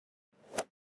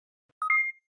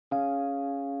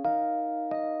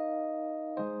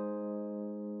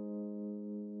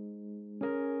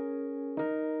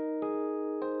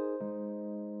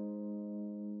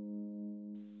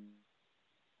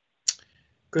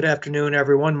Good afternoon,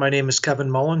 everyone. My name is Kevin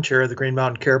Mullen, Chair of the Green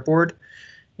Mountain Care Board,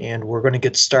 and we're going to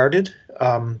get started.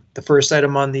 The first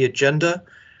item on the agenda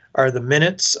are the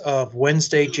minutes of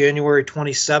Wednesday, January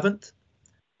 27th.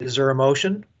 Is there a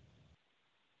motion?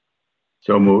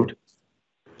 So moved.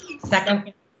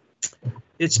 Second.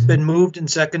 It's been moved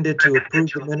and seconded to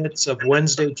approve the minutes of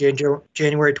Wednesday,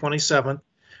 January 27th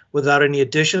without any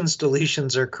additions,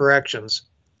 deletions, or corrections.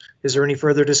 Is there any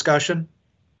further discussion?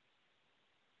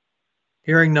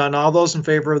 Hearing none, all those in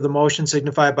favor of the motion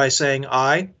signify by saying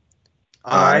aye.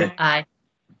 Aye. Aye.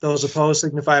 Those opposed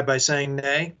signify by saying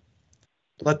nay.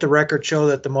 Let the record show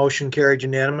that the motion carried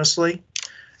unanimously.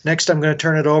 Next, I'm going to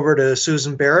turn it over to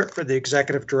Susan Barrett for the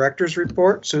Executive Director's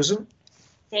report. Susan?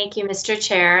 Thank you, Mr.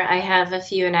 Chair. I have a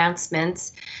few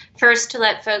announcements. First, to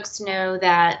let folks know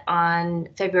that on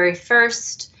February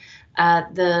 1st,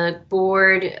 the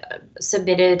board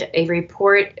submitted a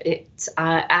report. It's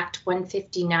Act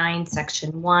 159,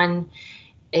 Section 1.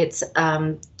 It's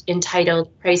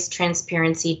entitled Price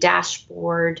Transparency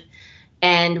Dashboard.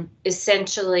 And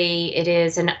essentially, it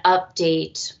is an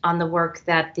update on the work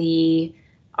that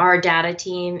our data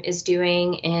team is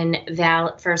doing in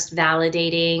first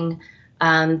validating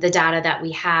the data that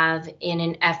we have in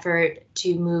an effort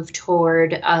to move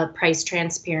toward a price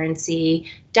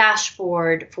transparency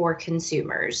dashboard for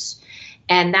consumers.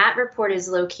 And that report is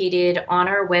located on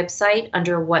our website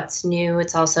under What's New.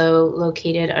 It's also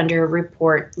located under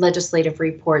legislative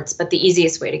reports, but the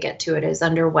easiest way to get to it is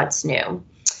under What's New.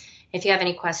 If you have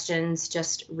any questions,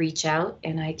 just reach out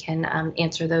and I can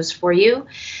answer those for you.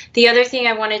 The other thing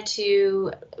I wanted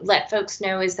to let folks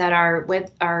know is that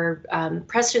our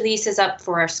press release is up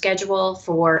for our schedule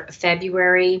for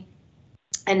February,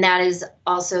 and that is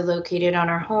also located on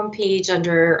our homepage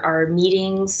under our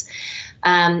meetings.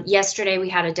 Yesterday we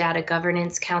had a Data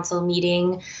Governance Council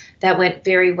meeting that went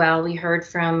very well. We heard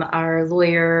from our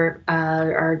lawyer,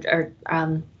 our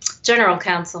General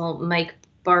Counsel, Mike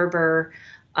Barber,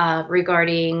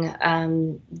 regarding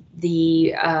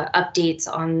the updates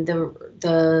on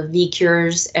the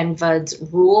VCures and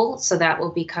VUDs rule. So that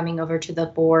will be coming over to the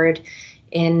board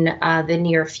in the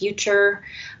near future.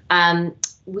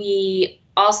 We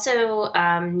also,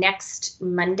 next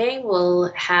Monday,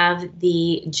 will have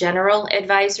the General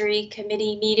Advisory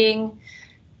Committee meeting.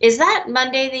 Is that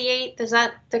Monday the 8th? Is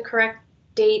that the correct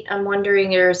date? I'm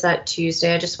wondering, or is that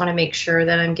Tuesday? I just want to make sure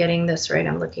that I'm getting this right.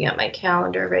 I'm looking at my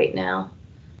calendar right now.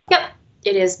 Yep,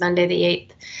 it is Monday the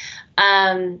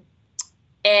 8th.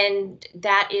 And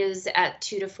that is at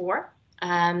 2 to 4.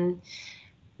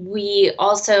 We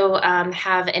also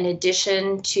have an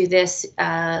addition to this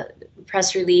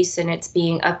press release, and it's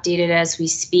being updated as we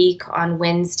speak. On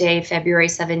Wednesday, February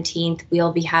 17th,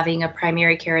 we'll be having a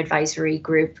primary care advisory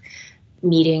group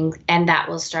meeting, and that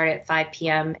will start at 5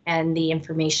 p.m. And the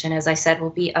information, as I said,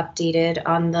 will be updated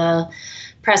on the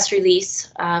press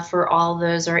release for all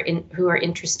those who are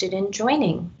interested in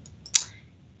joining.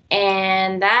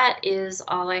 And that is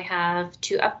all I have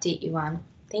to update you on.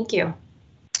 Thank you.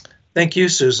 Thank you,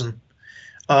 Susan.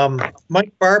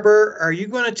 Mike Barber, are you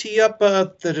going to tee up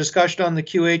the discussion on the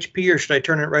QHP, or should I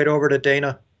turn it right over to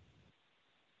Dana?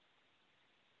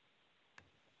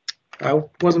 I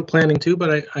wasn't planning to,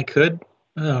 but I could.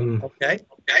 Okay.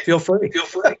 Feel free.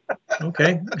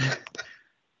 Okay.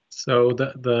 So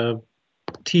the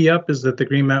tee up is that the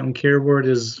Green Mountain Care Board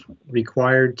is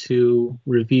required to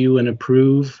review and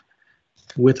approve,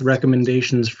 with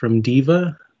recommendations from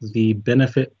DEVA, the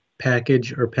benefit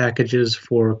package or packages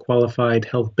for qualified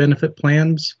health benefit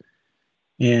plans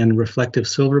and reflective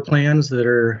silver plans that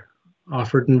are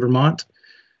offered in Vermont.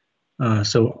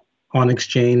 So on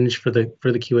exchange for the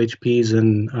QHPs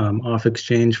and off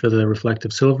exchange for the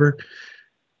reflective silver.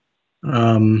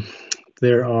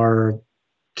 There are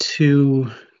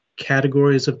two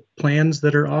categories of plans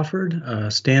that are offered,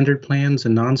 standard plans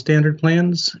and non-standard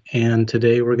plans. And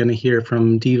today we're going to hear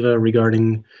from DEVA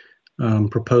regarding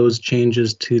proposed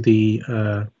changes to the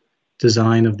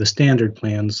design of the standard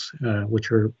plans,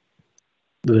 which are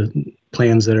the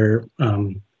plans that are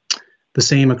the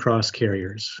same across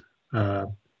carriers.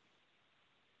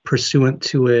 Pursuant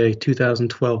to a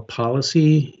 2012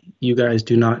 policy, you guys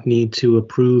do not need to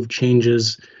approve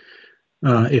changes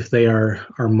if they are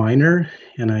minor.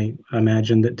 And I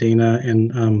imagine that Dana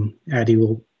and Addie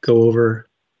will go over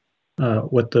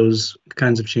what those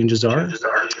kinds of changes are.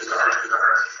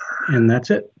 And that's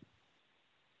it.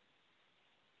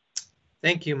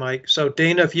 Thank you, Mike. So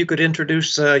Dana, if you could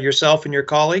introduce yourself and your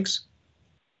colleagues.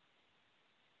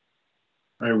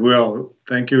 I will.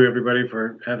 Thank you, everybody,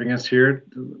 for having us here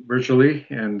virtually.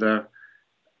 And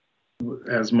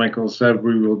as Michael said,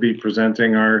 we will be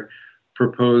presenting our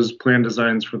proposed plan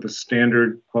designs for the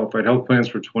standard qualified health plans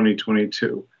for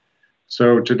 2022.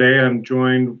 So today I'm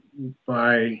joined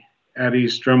by Addie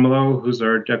Stremolo, who's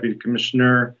our Deputy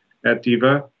Commissioner at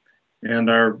DEVA, and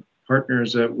our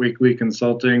partners at Wakely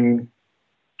Consulting,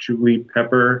 Julie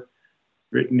Pepper,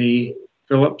 Brittany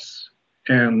Phillips,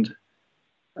 and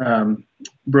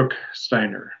Brooke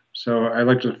Steiner. So I'd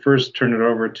like to first turn it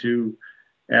over to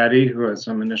Addie, who has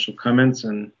some initial comments,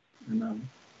 and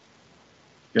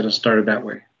get us started that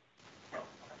way.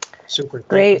 Super.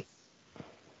 Great.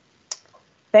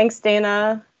 Thanks,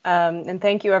 Dana. And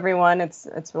thank you, everyone.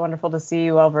 It's wonderful to see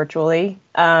you all virtually.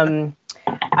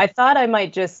 I thought I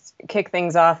might just kick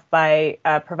things off by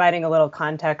providing a little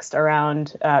context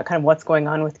around kind of what's going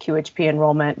on with QHP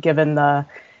enrollment, given the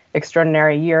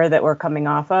extraordinary year that we're coming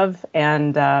off of,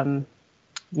 and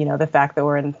the fact that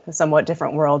we're in a somewhat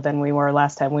different world than we were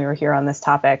last time we were here on this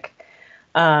topic.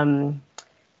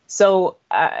 So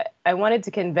I wanted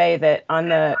to convey that on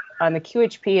the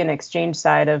QHP and exchange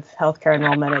side of healthcare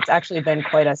enrollment, it's actually been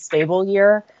quite a stable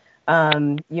year.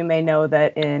 You may know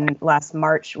that in last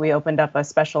March, we opened up a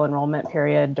special enrollment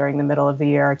period during the middle of the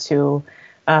year to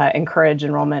encourage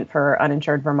enrollment for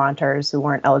uninsured Vermonters who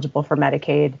weren't eligible for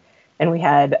Medicaid. And we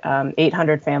had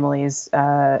 800 families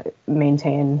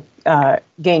gain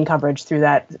coverage through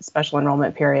that special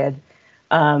enrollment period.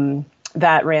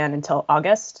 That ran until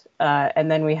August. And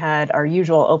then we had our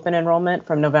usual open enrollment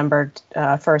from November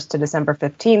 1st to December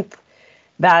 15th.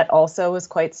 That also was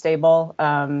quite stable.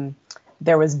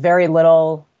 There was very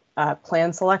little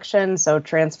plan selection, so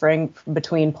transferring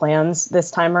between plans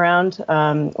this time around,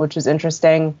 which is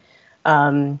interesting.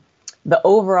 The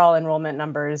overall enrollment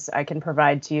numbers I can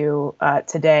provide to you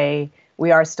today.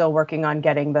 We are still working on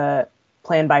getting the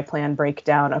plan by plan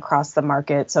breakdown across the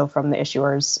market, so from the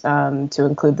issuers to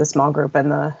include the small group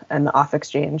and the off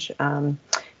exchange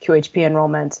QHP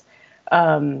enrollment.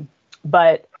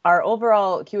 But our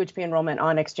overall QHP enrollment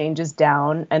on exchange is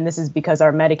down, and this is because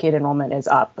our Medicaid enrollment is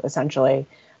up, essentially.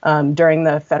 During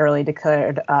the federally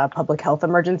declared public health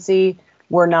emergency,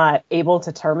 we're not able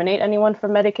to terminate anyone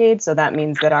from Medicaid, so that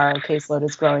means that our caseload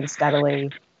is growing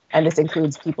steadily, and this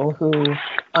includes people who,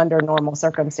 under normal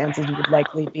circumstances, would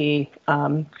likely be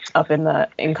up in the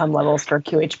income levels for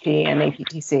QHP and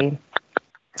APTC.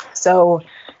 So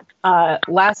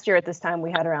last year at this time,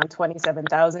 we had around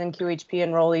 27,000 QHP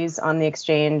enrollees on the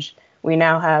exchange. We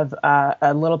now have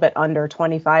a little bit under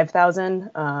 25,000,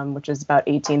 which is about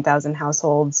 18,000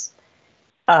 households.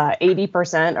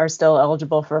 80% are still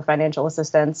eligible for financial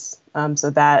assistance, so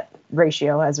that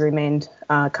ratio has remained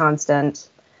constant.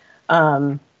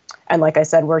 And like I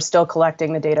said, we're still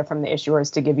collecting the data from the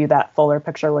issuers to give you that fuller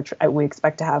picture, which we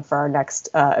expect to have for our next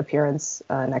appearance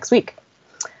next week.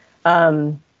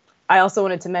 I also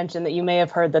wanted to mention that you may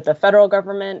have heard that the federal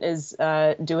government is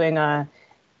doing a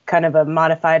kind of a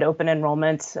modified open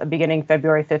enrollment beginning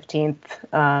February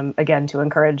 15th, again, to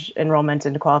encourage enrollment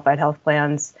into qualified health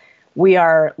plans. We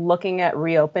are looking at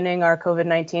reopening our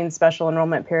COVID-19 special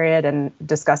enrollment period and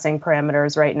discussing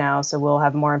parameters right now, so we'll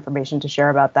have more information to share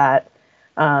about that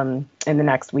in the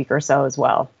next week or so as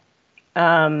well.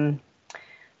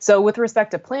 So with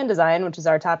respect to plan design, which is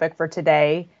our topic for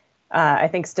today, I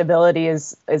think stability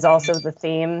is also the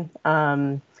theme.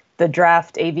 The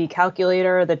draft AV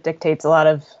calculator that dictates a lot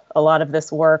of this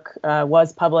work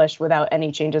was published without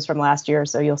any changes from last year,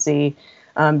 so you'll see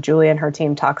Julie and her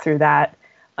team talk through that.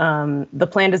 The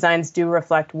plan designs do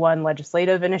reflect one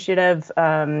legislative initiative,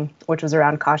 which was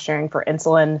around cost sharing for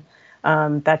insulin.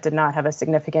 That did not have a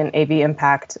significant AV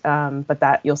impact, but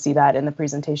that you'll see that in the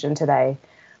presentation today.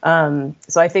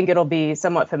 So I think it'll be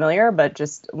somewhat familiar, but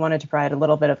just wanted to provide a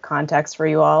little bit of context for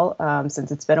you all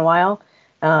since it's been a while.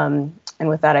 And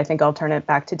with that, I think I'll turn it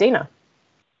back to Dana.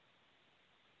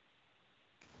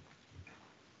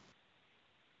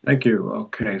 Thank you.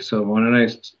 Okay, so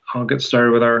I'll get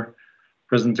started with our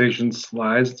presentation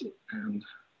slides and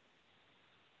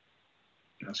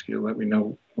ask you to let me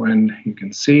know when you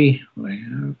can see what I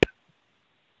have.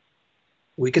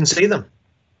 We can see them.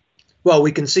 Well,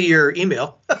 we can see your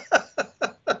email.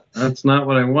 That's not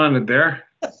what I wanted there.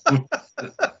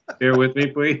 Bear with me,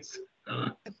 please.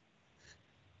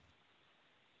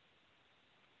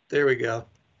 There we go.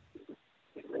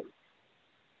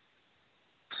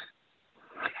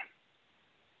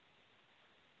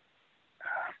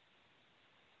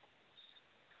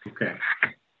 Okay.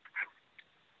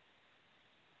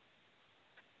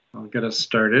 I'll get us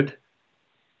started.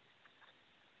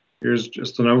 Here's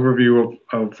just an overview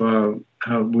of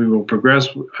how we will progress.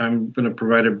 I'm going to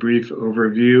provide a brief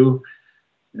overview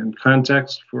and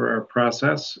context for our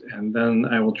process, and then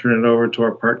I will turn it over to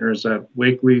our partners at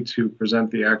Wakely to present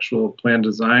the actual plan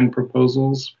design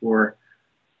proposals for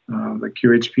the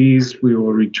QHPs. We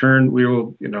will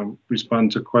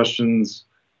respond to questions,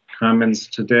 comments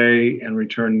today, and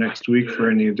return next week for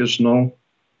any additional,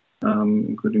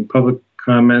 including public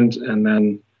comment, and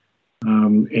then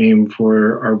aim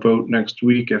for our vote next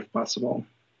week if possible.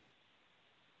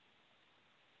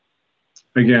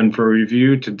 Again, for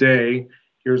review today,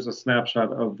 here's a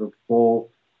snapshot of the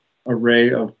full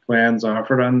array of plans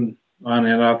offered on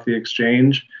and off the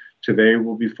exchange. Today,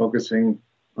 we'll be focusing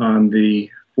on the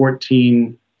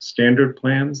 14 standard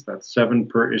plans. That's 7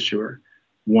 per issuer.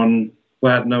 1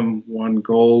 platinum, 1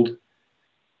 gold,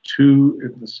 2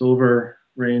 in the silver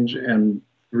range, and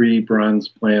 3 bronze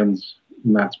plans,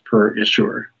 and that's per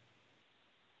issuer.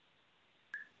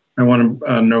 I want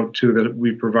to note too that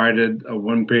we provided a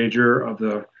 1-pager of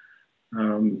the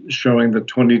showing the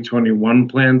 2021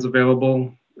 plans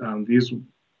available. These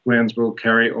plans will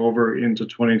carry over into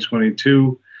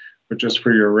 2022, but just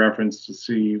for your reference to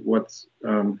see what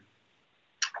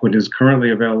is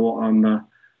currently available on the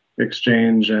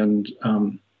exchange, and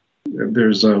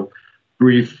there's a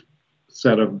brief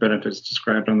set of benefits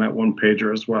described on that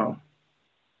 1-pager as well.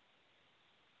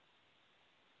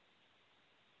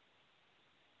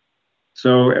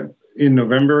 So in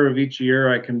November of each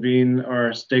year, I convene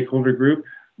our stakeholder group.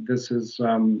 This has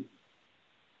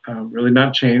really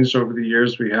not changed over the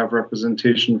years. We have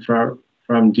representation from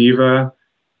DEVA,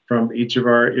 from each of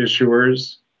our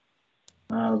issuers,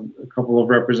 a couple of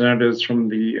representatives from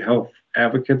the Health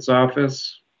Advocates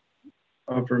Office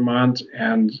of Vermont,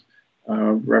 and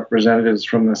representatives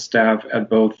from the staff at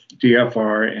both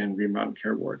DFR and Green Mountain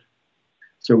Care Board.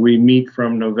 So we meet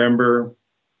from November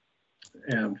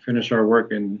and finish our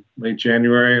work in late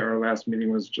January. Our last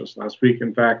meeting was just last week,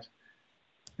 in fact,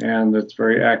 and it's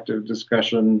very active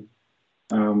discussion.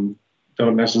 Don't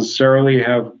necessarily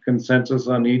have consensus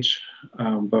on each,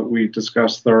 but we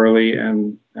discuss thoroughly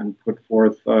and put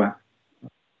forth, with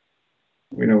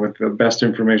the best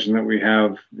information that we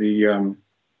have.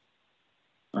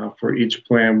 For each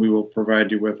plan, we will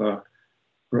provide you with a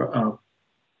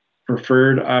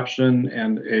preferred option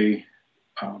and a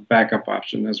backup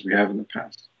option, as we have in the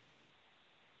past.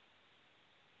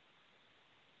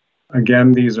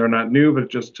 Again, these are not new, but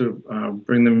just to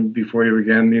bring them before you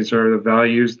again, these are the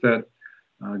values that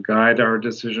guide our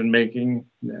decision making,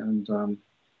 and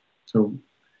so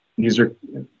these are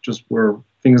just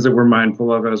things that we're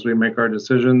mindful of as we make our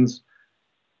decisions.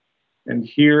 And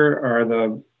here are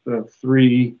the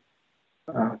 3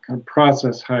 kind of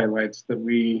process highlights that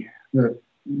we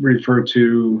refer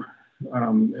to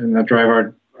and that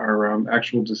drive our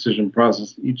actual decision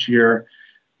process each year.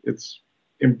 It's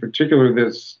in particular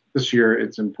this year,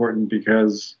 it's important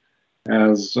because,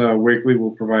 as Wakely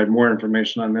will provide more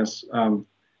information on this,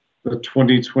 the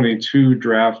 2022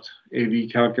 draft AV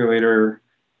calculator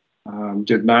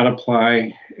did not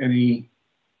apply any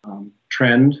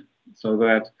trend, so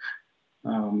that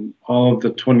all of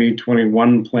the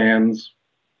 2021 plans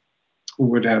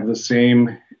would have the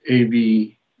same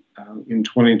AV in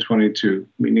 2022,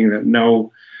 meaning that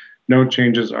no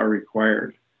changes are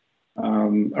required.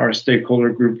 Our stakeholder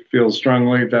group feels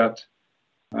strongly that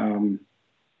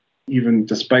even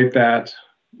despite that,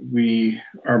 we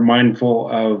are mindful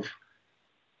of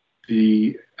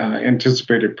the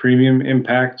anticipated premium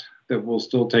impact that will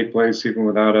still take place even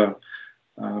without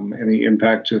any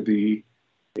impact to the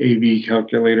AV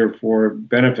calculator for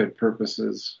benefit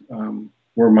purposes.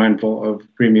 We're mindful of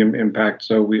premium impact,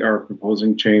 so we are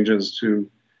proposing changes to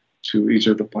each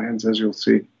of the plans, as you'll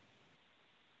see.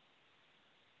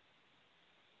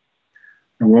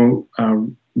 I won't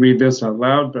read this out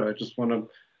loud, but I just want to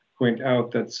point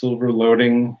out that silver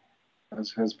loading,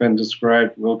 as has been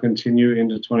described, will continue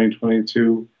into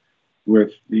 2022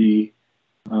 with the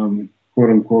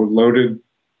quote-unquote loaded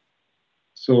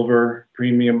silver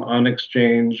premium on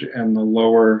exchange and the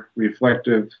lower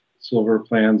reflective silver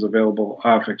plans available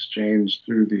off exchange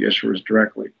through the issuers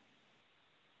directly.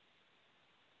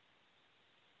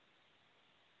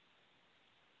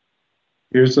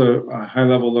 Here's a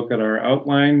high-level look at our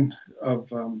outline of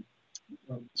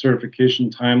certification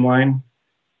timeline.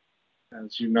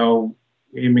 As you know,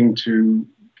 aiming to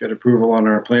get approval on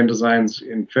our plan designs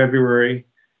in February.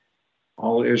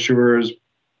 All issuers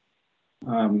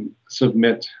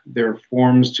submit their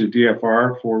forms to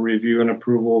DFR for review and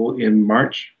approval in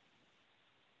March.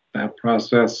 That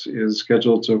process is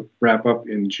scheduled to wrap up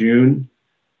in June.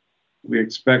 We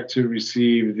expect to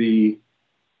receive the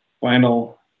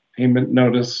final payment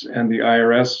notice and the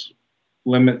IRS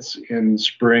limits in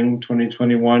spring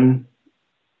 2021.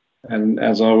 And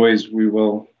as always, we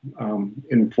will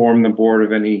inform the board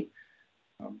of any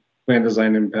plan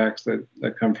design impacts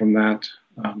that come from that,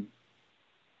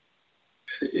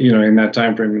 in that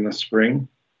time frame in the spring.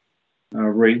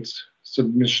 Rates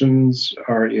submissions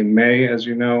are in May, as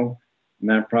you know, and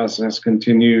that process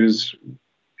continues,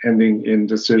 ending in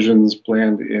decisions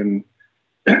planned in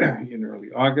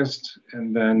early August.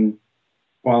 And then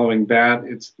following that,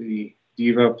 it's the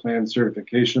DEVA plan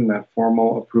certification, that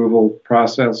formal approval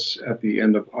process at the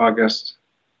end of August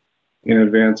in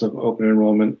advance of open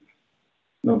enrollment,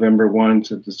 November 1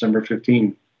 to December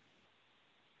 15.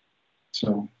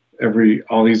 So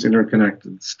all these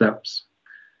interconnected steps.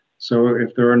 So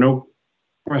if there are no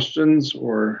questions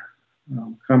or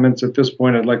comments at this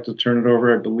point, I'd like to turn it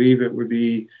over. I believe it would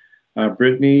be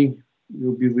Brittany,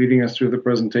 you'll be leading us through the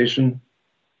presentation.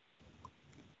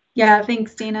 Yeah,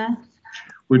 thanks, Dana.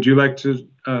 Would you like to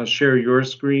share your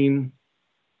screen?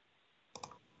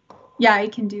 Yeah, I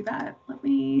can do that. Let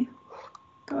me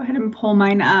go ahead and pull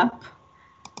mine up.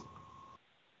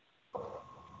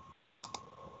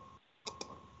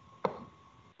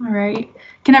 All right.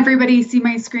 Can everybody see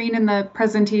my screen in the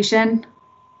presentation?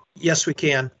 Yes, we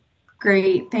can.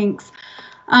 Great, thanks.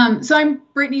 So I'm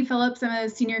Brittany Phillips. I'm a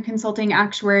senior consulting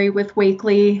actuary with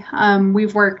Wakely.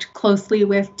 We've worked closely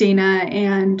with Dana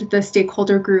and the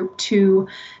stakeholder group to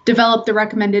develop the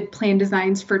recommended plan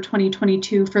designs for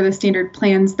 2022 for the standard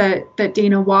plans that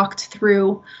Dana walked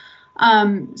through.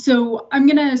 So I'm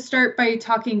going to start by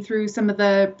talking through some of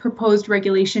the proposed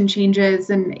regulation changes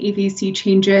and AVC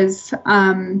changes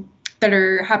that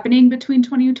are happening between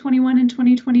 2021 and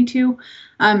 2022.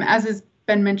 As has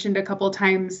been mentioned a couple of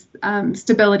times,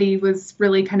 stability was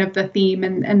really kind of the theme,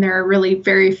 and there are really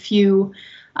very few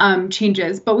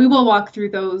changes, but we will walk through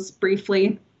those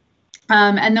briefly.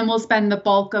 And then we'll spend the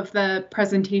bulk of the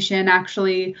presentation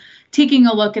actually taking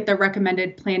a look at the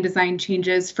recommended plan design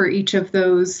changes for each of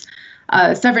those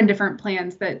 7 different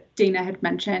plans that Dana had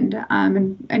mentioned,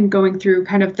 and going through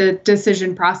kind of the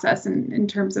decision process in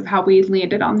terms of how we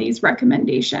landed on these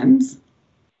recommendations.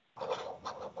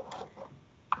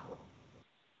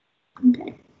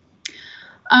 Okay.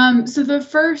 So the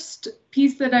first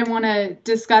piece that I want to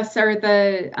discuss are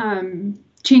the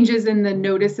changes in the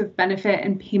notice of benefit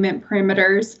and payment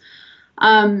parameters.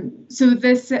 So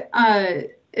this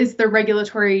is the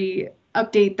regulatory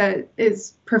update that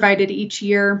is provided each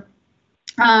year.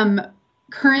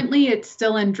 Currently, it's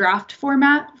still in draft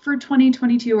format for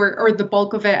 2022, or the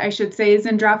bulk of it, I should say, is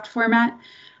in draft format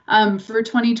for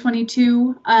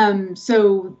 2022.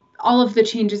 So all of the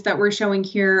changes that we're showing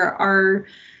here are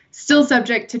still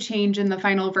subject to change in the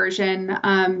final version.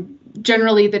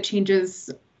 Generally, the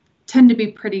changes tend to be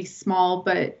pretty small,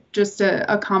 but just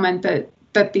a comment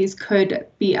that these could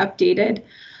be updated.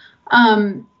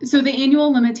 So the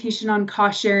annual limitation on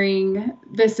cost sharing,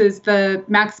 this is the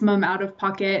maximum out of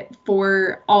pocket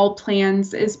for all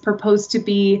plans, is proposed to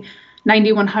be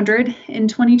 $9,100 in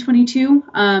 2022.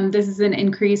 This is an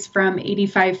increase from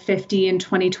 $8,550 in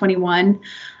 2021.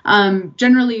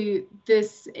 Generally,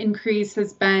 this increase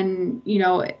has been,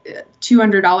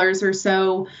 $200 or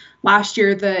so. Last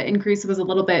year, the increase was a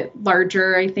little bit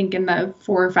larger, I think in the $400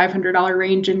 or $500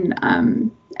 range.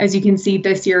 And as you can see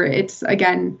this year, it's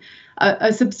again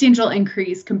a substantial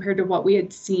increase compared to what we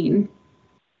had seen.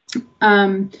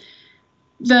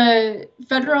 The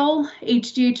federal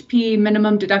HDHP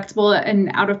minimum deductible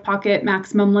and out-of-pocket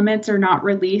maximum limits are not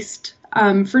released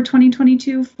for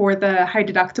 2022 for the high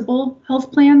deductible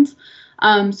health plans.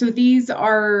 So these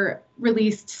are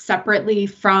released separately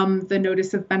from the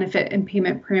notice of benefit and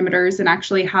payment parameters, and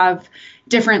actually have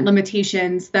different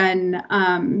limitations than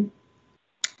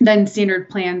standard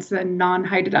plans, than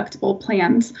non-high deductible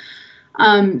plans.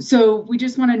 So we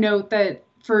just want to note that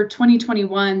for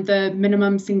 2021, the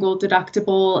minimum single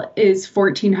deductible is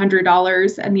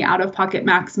 $1,400 and the out-of-pocket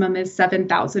maximum is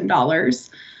 $7,000.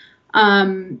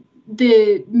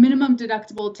 The minimum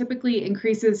deductible typically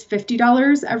increases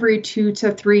 $50 every 2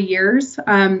 to 3 years.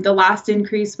 The last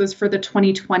increase was for the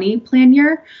 2020 plan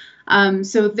year.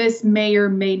 So this may or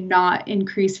may not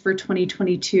increase for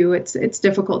 2022. It's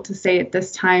difficult to say at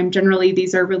this time. Generally,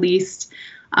 these are released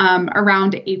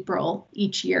around April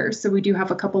each year. So we do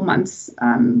have a couple months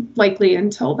likely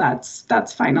until that's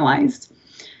finalized.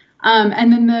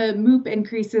 And then the MOOP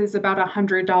increases about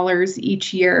 $100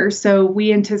 each year. So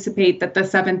we anticipate that the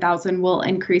 $7,000 will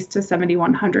increase to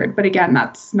 $7,100. But again,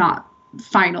 that's not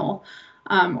final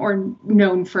or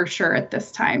known for sure at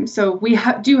this time. So we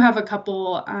do have a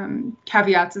couple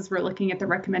caveats as we're looking at the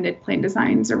recommended plan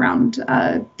designs around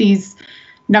these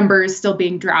numbers still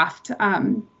being draft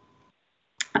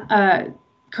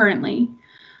currently.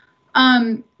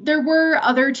 There were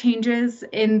other changes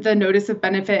in the notice of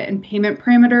benefit and payment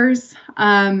parameters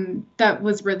that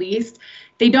was released.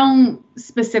 They don't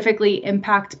specifically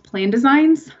impact plan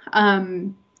designs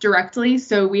directly,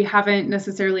 so we haven't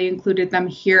necessarily included them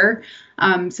here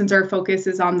since our focus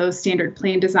is on those standard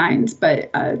plan designs,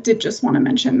 but did just want to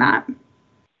mention that.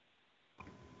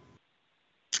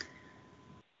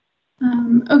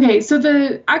 Okay, so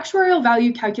the actuarial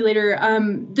value calculator,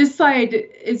 this slide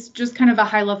is just kind of a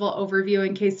high-level overview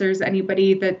in case there's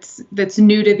anybody that's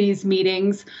new to these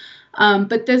meetings.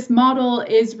 But this model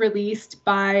is released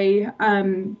by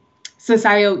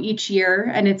CSIO each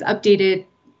year, and it's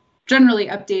generally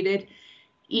updated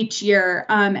each year.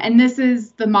 And this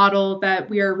is the model that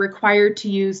we are required to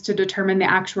use to determine the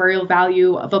actuarial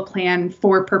value of a plan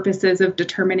for purposes of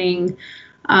determining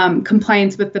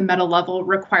compliance with the meta level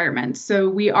requirements. So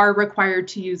we are required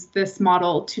to use this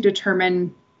model to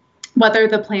determine whether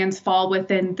the plans fall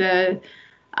within the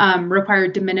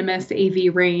required de minimis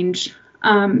AV range.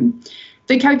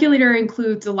 The calculator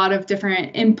includes a lot of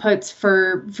different inputs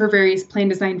for various plan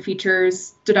design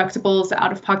features, deductibles,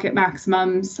 out-of-pocket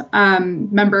maximums,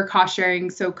 member cost sharing,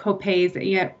 so copays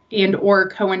and or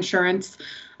coinsurance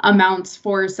amounts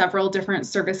for several different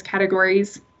service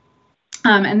categories.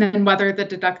 And then whether the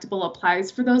deductible applies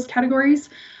for those categories.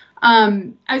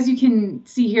 As you can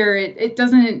see here,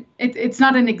 it's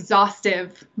not an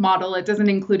exhaustive model. It doesn't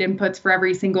include inputs for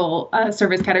every single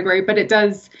service category, but it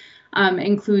does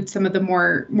include some of the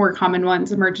more common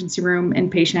ones: emergency room,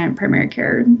 inpatient, primary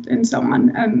care, and so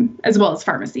on, as well as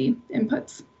pharmacy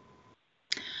inputs.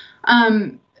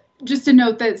 Just to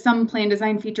note that some plan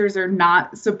design features are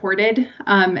not supported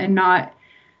and not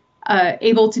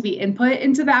able to be input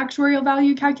into the actuarial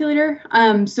value calculator.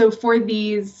 So for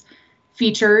these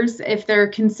features, if they're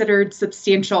considered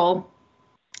substantial,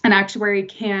 an actuary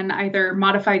can either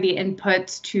modify the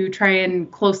inputs to try and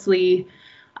closely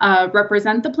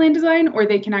represent the plan design, or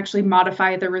they can actually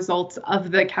modify the results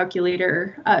of the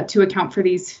calculator to account for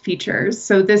these features.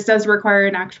 So this does require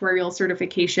an actuarial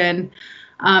certification.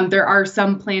 There are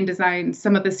some plan designs,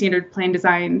 some of the standard plan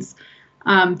designs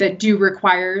that do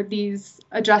require these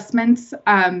adjustments.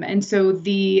 And so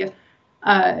the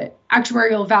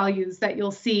actuarial values that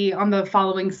you'll see on the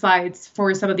following slides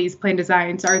for some of these plan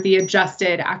designs are the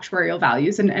adjusted actuarial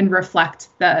values and reflect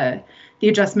the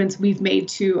adjustments we've made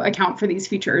to account for these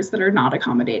features that are not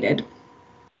accommodated.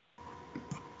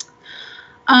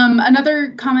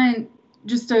 Another comment,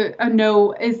 just a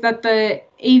note, is that the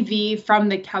AV from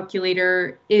the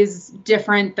calculator is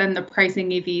different than the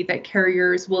pricing AV that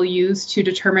carriers will use to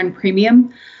determine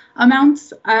premium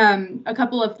amounts. A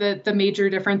couple of the major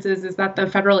differences is that the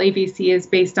federal AVC is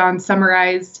based on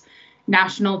summarized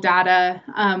national data,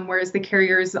 whereas the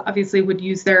carriers obviously would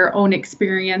use their own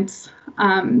experience.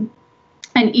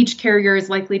 And each carrier is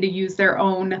likely to use their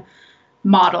own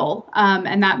model,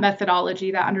 and that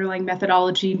methodology, that underlying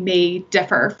methodology, may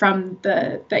differ from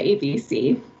the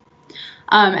AVC.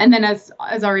 And then as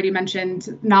already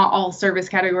mentioned, not all service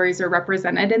categories are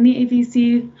represented in the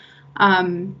AVC.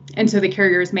 And so the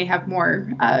carriers may have more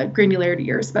granularity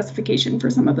or specification for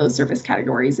some of those service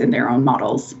categories in their own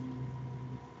models.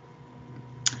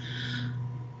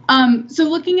 So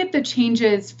looking at the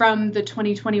changes from the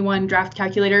 2021 draft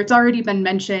calculator, it's already been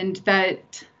mentioned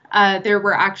that there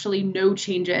were actually no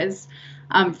changes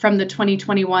from the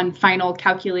 2021 final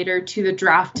calculator to the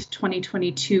draft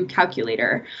 2022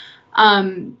 calculator.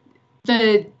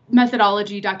 The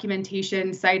methodology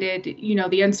documentation cited,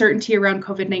 the uncertainty around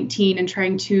COVID-19 and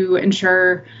trying to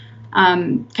ensure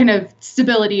kind of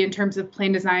stability in terms of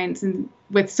plan designs, and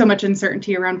with so much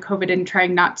uncertainty around COVID and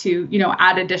trying not to,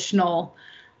 add additional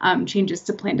changes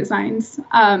to plan designs.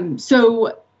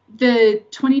 So the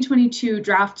 2022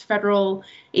 draft federal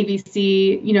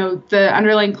AVC, the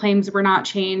underlying claims were not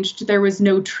changed. There was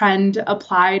no trend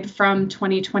applied from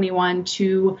 2021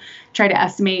 to try to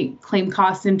estimate claim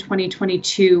costs in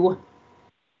 2022,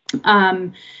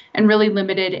 and really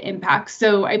limited impact.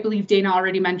 So I believe Dana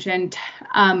already mentioned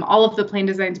all of the plan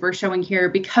designs we're showing here.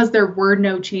 Because there were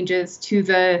no changes to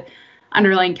the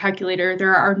underlying calculator,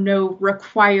 there are no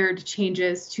required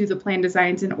changes to the plan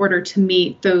designs in order to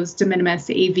meet those de minimis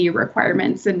AV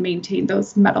requirements and maintain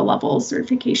those meta level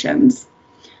certifications.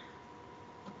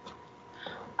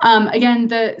 Again,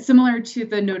 similar to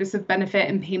the notice of benefit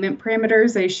and payment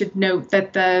parameters, I should note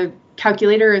that the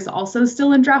calculator is also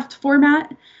still in draft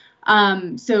format.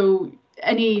 So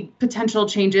any potential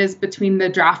changes between the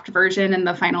draft version and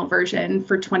the final version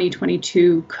for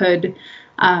 2022 could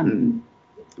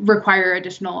require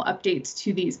additional updates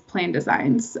to these plan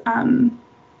designs. Yeah,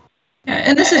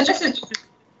 and this is just to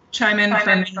chime in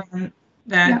for a minute on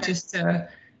that, just to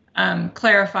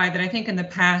clarify that I think in the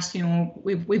past,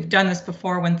 we've done this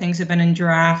before when things have been in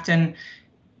draft, and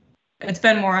it's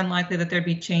been more unlikely that there'd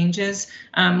be changes.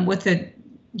 With the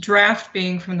draft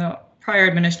being from the prior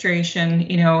administration,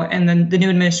 and then the new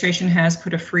administration has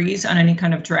put a freeze on any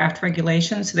kind of draft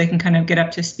regulation so they can kind of get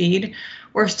up to speed.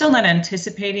 We're still not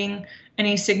anticipating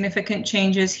any significant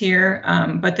changes here,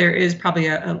 but there is probably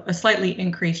a slightly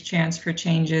increased chance for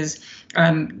changes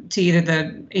to either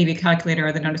the AV calculator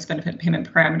or the notice benefit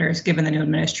payment parameters given the new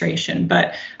administration.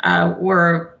 But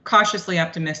we're cautiously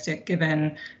optimistic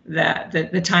given that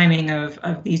the timing of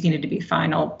these needed to be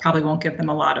final probably won't give them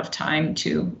a lot of time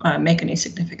to make any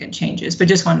significant changes. But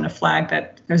just wanted to flag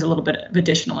that there's a little bit of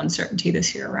additional uncertainty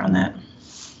this year around that.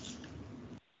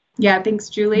 Yeah, thanks,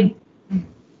 Julie.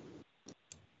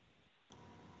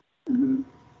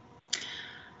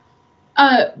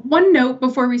 One note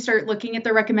before we start looking at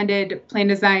the recommended plan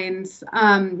designs,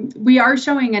 we are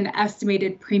showing an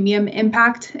estimated premium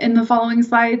impact in the following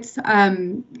slides.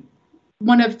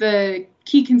 One of the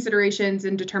key considerations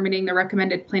in determining the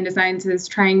recommended plan designs is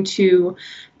trying to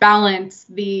balance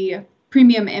the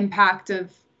premium impact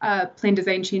of plan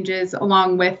design changes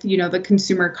along with, the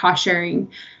consumer cost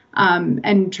sharing,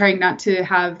 and trying not to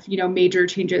have, major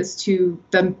changes to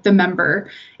the member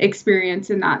experience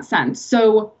in that sense.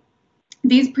 So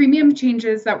these premium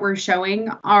changes that we're showing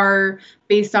are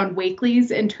based on Wakely's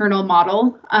internal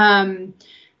model.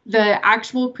 The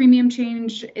actual premium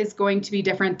change is going to be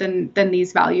different than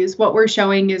these values. What we're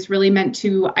showing is really meant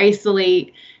to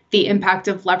isolate the impact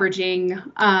of leveraging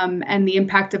and the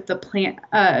impact of the plan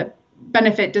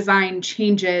benefit design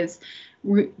changes.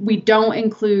 We don't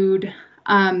include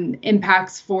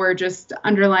impacts for just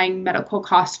underlying medical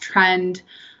cost trend,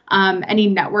 any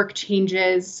network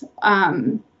changes,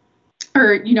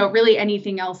 or really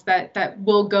anything else that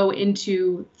will go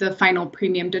into the final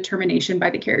premium determination by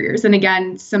the carriers. And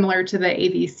again, similar to the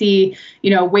AVC,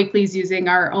 Wakely's using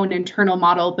our own internal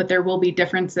model, but there will be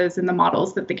differences in the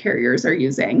models that the carriers are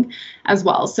using as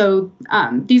well. So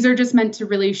these are just meant to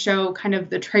really show kind of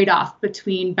the trade-off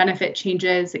between benefit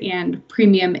changes and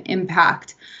premium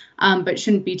impact, but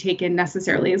shouldn't be taken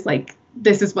necessarily as like,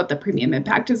 this is what the premium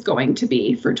impact is going to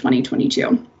be for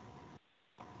 2022.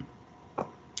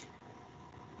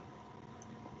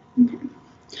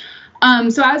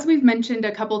 So as we've mentioned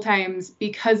a couple times,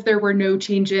 because there were no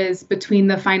changes between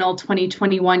the final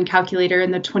 2021 calculator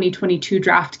and the 2022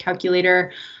 draft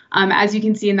calculator, as you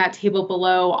can see in that table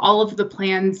below, all of the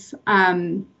plans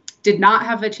did not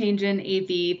have a change in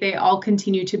AV. They all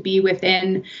continue to be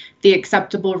within the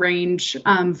acceptable range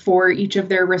for each of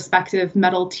their respective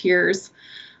metal tiers.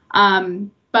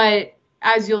 But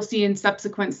as you'll see in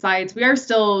subsequent slides, we are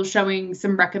still showing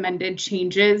some recommended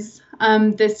changes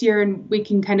this year, and we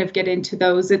can kind of get into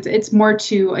those. It's more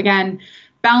to, again,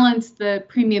 balance the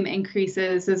premium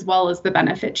increases as well as the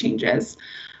benefit changes.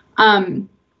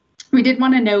 We did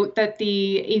want to note that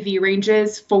the AV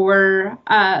ranges for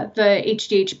the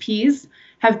HDHPs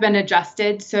have been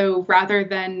adjusted. So rather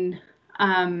than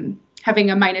having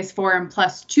a -4 and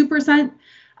 +2%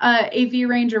 AV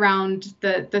range around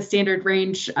the standard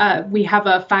range, we have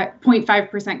a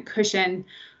 0.5% cushion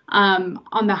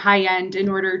on the high end in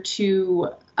order to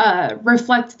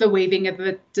reflect the waiving of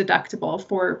the deductible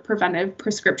for preventive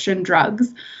prescription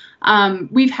drugs.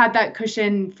 We've had that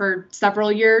cushion for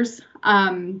several years,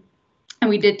 and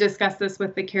we did discuss this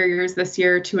with the carriers this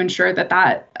year to ensure that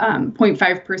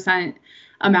 0.5%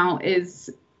 amount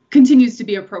continues to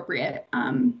be appropriate.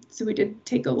 So we did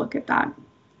take a look at that.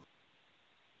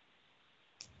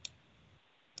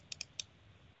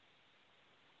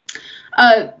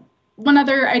 One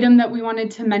other item that we wanted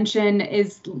to mention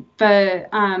is the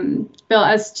Bill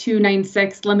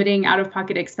S296 limiting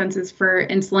out-of-pocket expenses for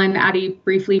insulin. Addie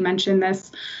briefly mentioned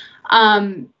this.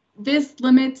 This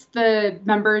limits the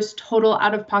member's total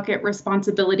out-of-pocket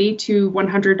responsibility to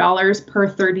 $100 per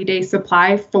 30-day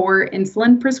supply for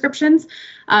insulin prescriptions.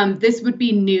 This would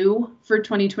be new for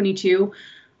 2022.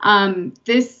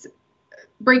 This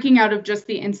breaking out of just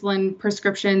the insulin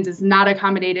prescriptions is not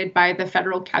accommodated by the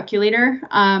federal calculator,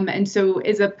 and so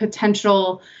is a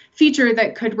potential feature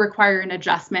that could require an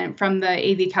adjustment from the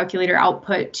AV calculator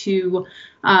output to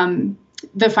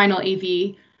the final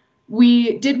AV.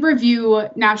 We did review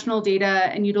national data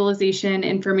and utilization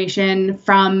information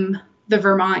from the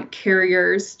Vermont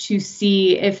carriers to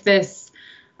see if this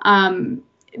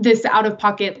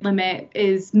out-of-pocket limit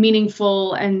is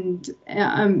meaningful and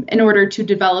in order to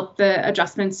develop the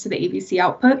adjustments to the AVC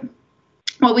output.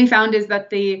 What we found is that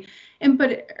the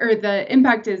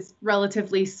impact is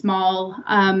relatively small,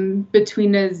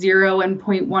 between a 0 and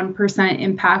 0.1%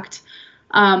 impact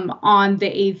on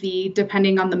the AV,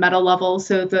 depending on the metal level.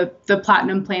 So the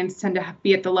platinum plans tend to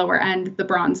be at the lower end. The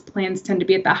bronze plans tend to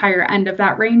be at the higher end of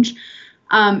that range.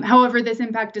 However, this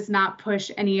impact does not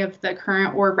push any of the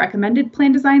current or recommended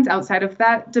plan designs outside of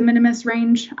that de minimis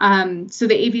range. So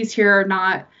the AVs here are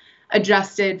not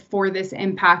adjusted for this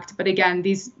impact. But again,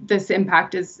 this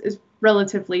impact is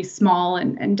relatively small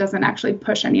and doesn't actually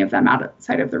push any of them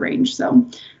outside of the range. So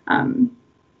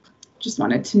just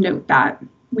wanted to note that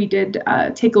we did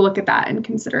take a look at that and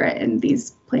consider it in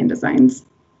these plan designs.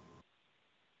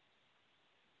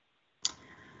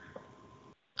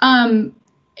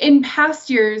 In past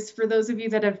years, for those of you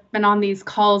that have been on these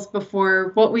calls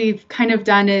before, what we've kind of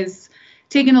done is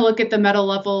taken a look at the metal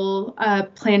level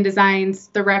plan designs,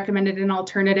 the recommended and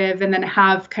alternative, and then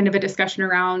have kind of a discussion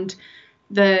around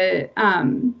the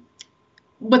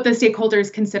what the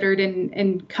stakeholders considered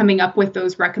in coming up with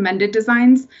those recommended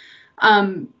designs.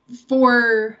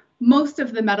 For most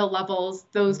of the metal levels,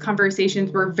 those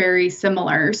conversations were very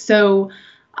similar. So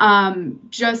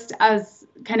just as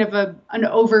kind of an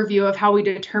overview of how we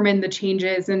determined the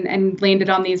changes and landed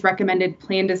on these recommended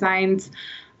plan designs,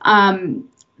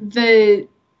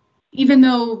 even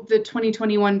though the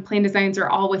 2021 plan designs are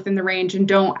all within the range and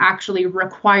don't actually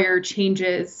require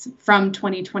changes from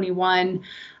 2021,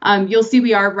 you'll see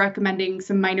we are recommending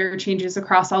some minor changes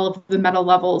across all of the metal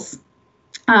levels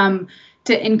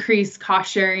to increase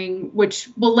cost sharing, which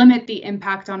will limit the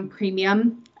impact on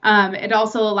premium. It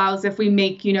also allows, if we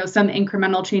make, some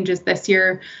incremental changes this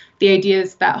year, the idea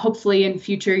is that hopefully in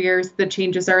future years, the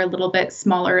changes are a little bit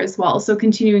smaller as well. So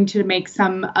continuing to make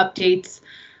some updates.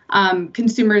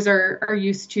 Consumers are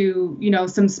used to,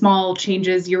 some small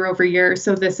changes year over year.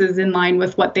 So this is in line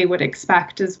with what they would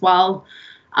expect as well.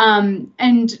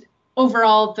 And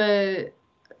overall, the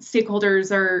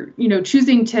stakeholders are,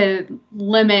 choosing to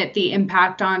limit the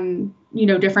impact on,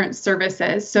 different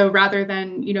services. So rather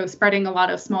than, spreading a lot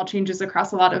of small changes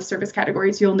across a lot of service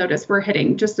categories, you'll notice we're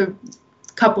hitting just a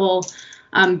couple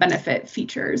benefit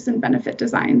features and benefit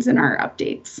designs in our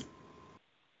updates.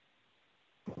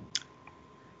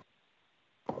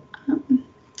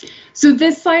 So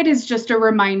this slide is just a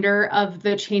reminder of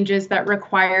the changes that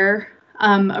require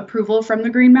approval from the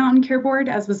Green Mountain Care Board.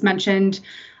 As was mentioned,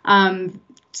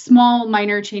 small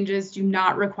minor changes do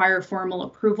not require formal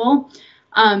approval.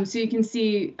 So you can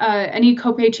see any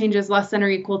copay changes less than or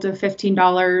equal to $15,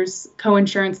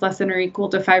 coinsurance less than or equal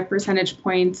to 5 percentage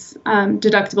points,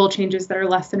 deductible changes that are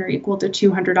less than or equal to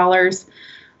 $200,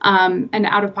 and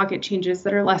out-of-pocket changes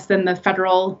that are less than the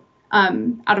federal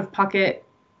out-of-pocket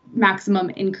maximum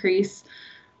increase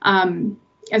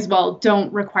as well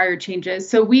don't require changes.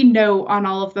 So we know on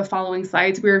all of the following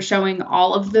slides, we're showing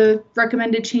all of the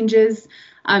recommended changes,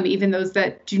 even those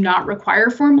that do not require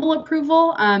formal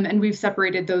approval, and we've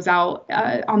separated those out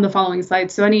on the following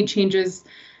slides. So any changes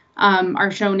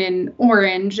are shown in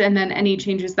orange, and then any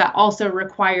changes that also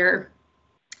require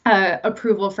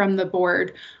approval from the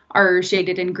board are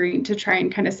shaded in green to try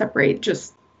and kind of separate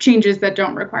just changes that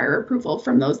don't require approval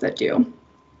from those that do.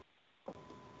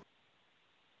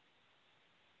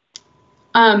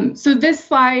 So this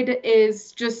slide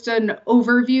is just an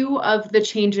overview of the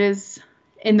changes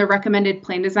in the recommended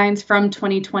plan designs from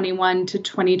 2021 to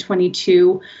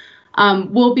 2022.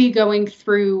 We'll be going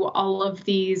through all of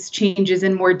these changes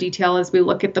in more detail as we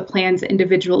look at the plans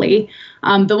individually.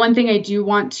 The one thing I do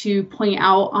want to point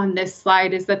out on this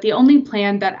slide is that the only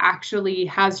plan that actually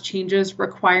has changes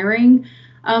requiring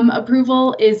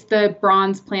approval is the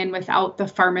bronze plan without the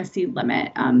pharmacy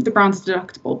limit, the bronze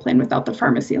deductible plan without the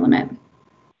pharmacy limit.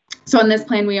 So on this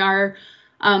plan, we are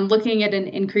looking at an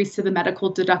increase to the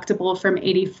medical deductible from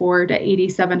 $8,400 to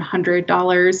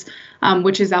 $8,700,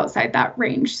 which is outside that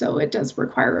range, so it does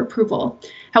require approval.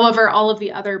 However, all of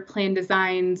the other plan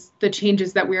designs, the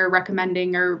changes that we are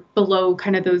recommending are below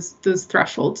kind of those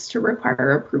thresholds to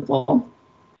require approval.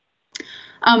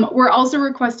 We're also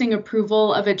requesting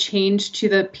approval of a change to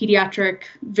the pediatric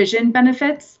vision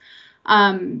benefits.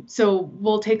 So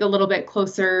we'll take a little bit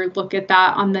closer look at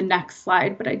that on the next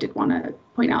slide, but I did want to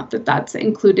point out that that's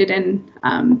included in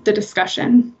the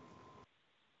discussion.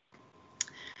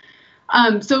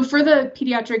 So for the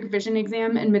pediatric vision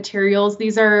exam and materials,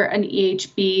 these are an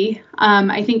EHB.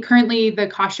 I think currently the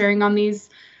cost sharing on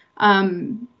these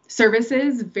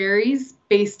services varies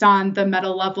based on the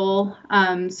metal level.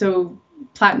 So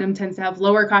platinum tends to have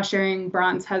lower cost sharing,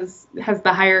 bronze has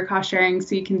the higher cost sharing.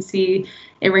 So you can see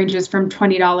it ranges from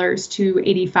 $20 to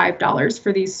 $85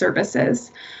 for these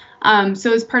services.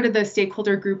 So as part of the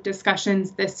stakeholder group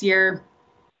discussions this year,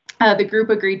 the group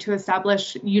agreed to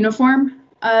establish uniform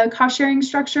cost sharing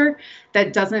structure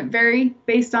that doesn't vary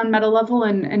based on meta level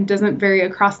and doesn't vary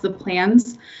across the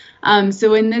plans.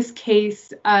 So in this case,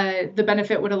 the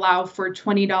benefit would allow for a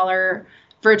 $20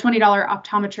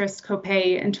 optometrist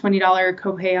copay and $20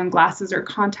 copay on glasses or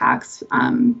contacts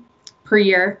per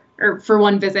year, or for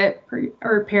one visit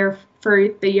or pair for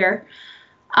the year.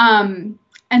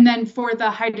 And then for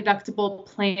the high deductible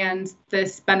plans,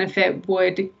 this benefit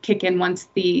would kick in once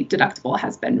the deductible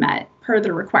has been met per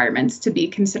the requirements to be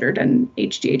considered an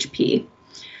HDHP.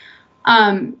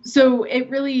 So it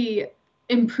really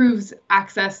improves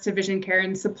access to vision care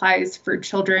and supplies for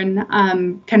children,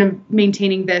 kind of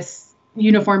maintaining this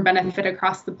uniform benefit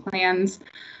across the plans,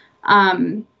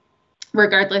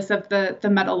 regardless of the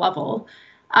meta level.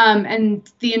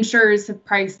 And the insurers have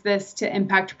priced this to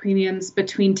impact premiums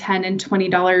between $10 and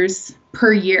 $20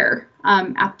 per year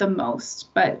at the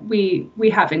most. But we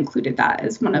have included that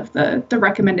as one of the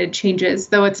recommended changes,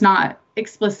 though it's not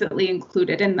explicitly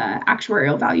included in the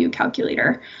actuarial value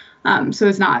calculator. So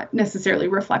it's not necessarily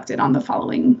reflected on the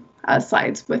following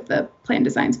slides with the plan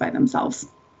designs by themselves.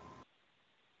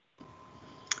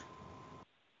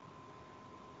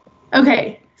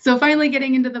 Okay. So finally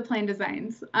getting into the plan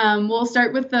designs, we'll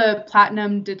start with the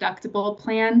platinum deductible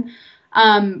plan,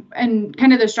 and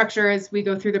kind of the structure as we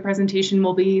go through the presentation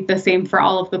will be the same for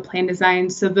all of the plan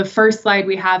designs. So the first slide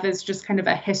we have is just kind of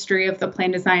a history of the plan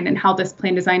design and how this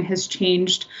plan design has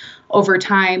changed over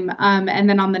time. And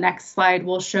then on the next slide,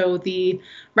 we'll show the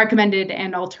recommended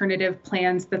and alternative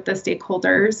plans that the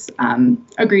stakeholders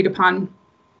agreed upon.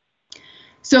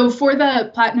 So for the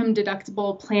platinum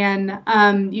deductible plan,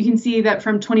 you can see that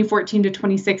from 2014 to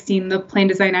 2016, the plan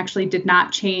design actually did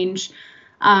not change.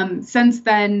 Since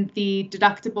then, the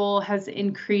deductible has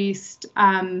increased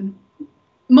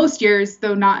most years,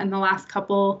 though not in the last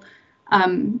couple.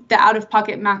 The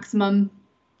out-of-pocket maximum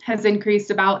has increased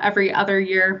about every other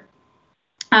year.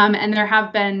 And there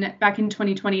have been, back in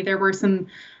 2020, there were some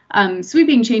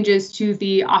sweeping changes to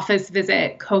the office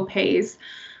visit copays.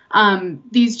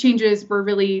 These changes were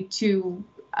really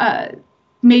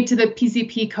made to the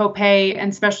PCP copay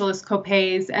and specialist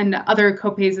copays and other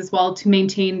copays as well to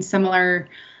maintain similar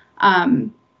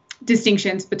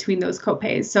distinctions between those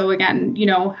copays. So again,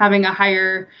 having a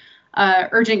higher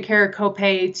urgent care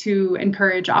copay to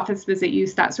encourage office visit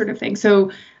use, that sort of thing.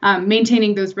 So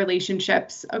maintaining those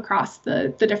relationships across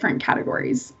the different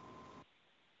categories.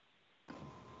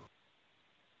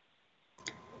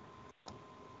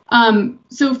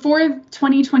 So for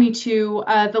 2022,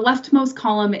 the leftmost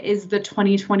column is the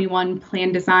 2021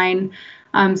 plan design,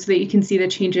 so that you can see the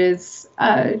changes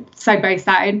side by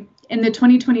side. In the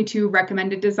 2022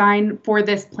 recommended design for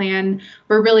this plan,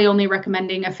 we're really only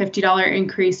recommending a $50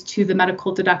 increase to the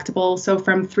medical deductible, so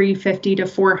from $350 to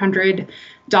 $400.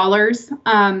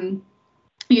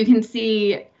 You can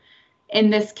see in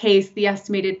this case, the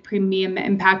estimated premium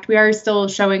impact, we are still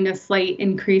showing a slight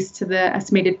increase to the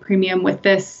estimated premium with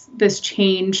this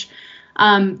change.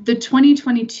 The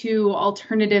 2022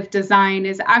 alternative design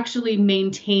is actually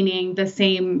maintaining the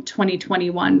same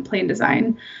 2021 plan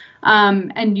design.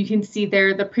 And you can see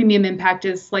there the premium impact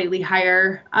is slightly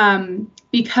higher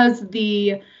because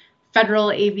the federal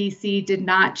AVC did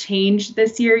not change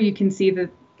this year. You can see that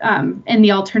in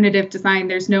the alternative design,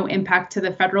 there's no impact to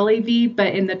the federal AV,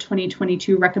 but in the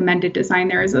 2022 recommended design,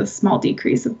 there is a small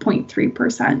decrease of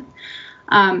 0.3%.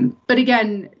 But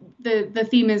again, the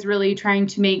theme is really trying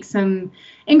to make some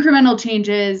incremental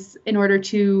changes in order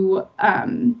to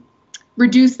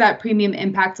reduce that premium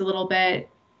impact a little bit.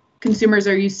 Consumers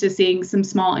are used to seeing some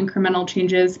small incremental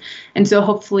changes. And so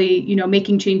hopefully,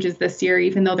 making changes this year,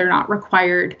 even though they're not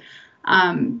required,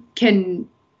 can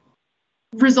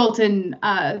result in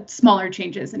smaller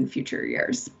changes in future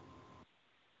years.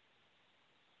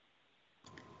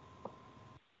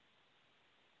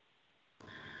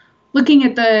 Looking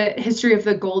at the history of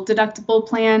the gold deductible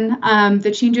plan,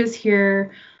 the changes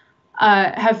here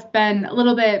have been a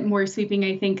little bit more sweeping,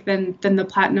 I think, than the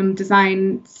platinum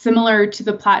design. Similar to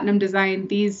the platinum design,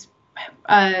 this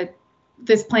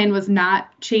plan was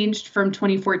not changed from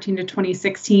 2014 to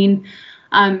 2016.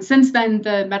 Since then,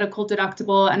 the medical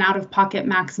deductible and out-of-pocket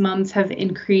maximums have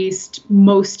increased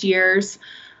most years.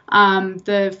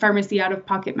 The pharmacy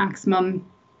out-of-pocket maximum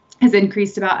has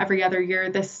increased about every other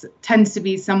year. This tends to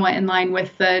be somewhat in line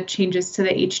with the changes to the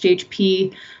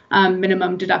HDHP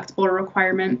minimum deductible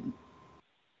requirement.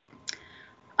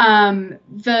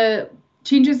 The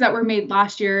changes that were made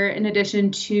last year, in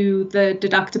addition to the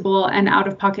deductible and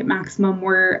out-of-pocket maximum,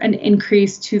 were an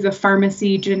increase to the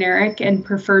pharmacy generic and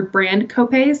preferred brand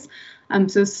copays.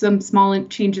 So some small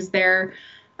changes there.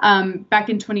 Back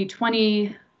in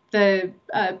 2020, the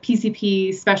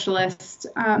PCP specialist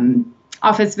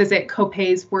office visit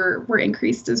copays were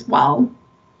increased as well.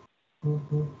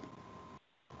 Mhm.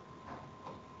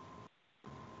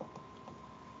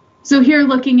 So here,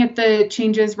 looking at the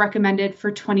changes recommended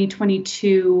for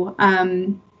 2022,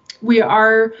 we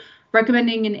are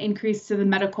recommending an increase to the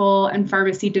medical and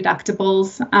pharmacy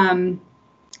deductibles.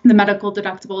 The medical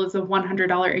deductible is a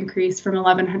 $100 increase from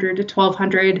 $1,100 to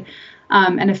 $1,200,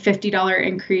 and a $50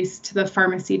 increase to the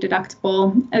pharmacy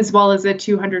deductible, as well as a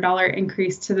 $200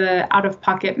 increase to the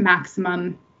out-of-pocket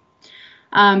maximum.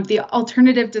 The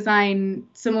alternative design,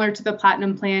 similar to the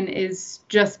Platinum plan, is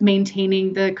just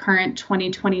maintaining the current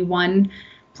 2021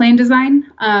 plan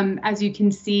design. As you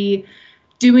can see,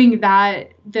 doing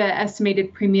that, the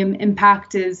estimated premium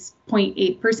impact is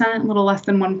 0.8%, a little less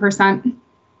than 1%,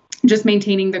 just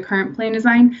maintaining the current plan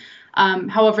design.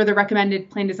 However, the recommended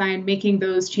plan design, making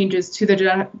those changes to the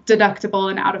deductible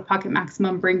and out-of-pocket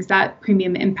maximum, brings that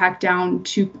premium impact down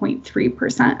to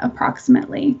 0.3%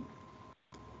 approximately.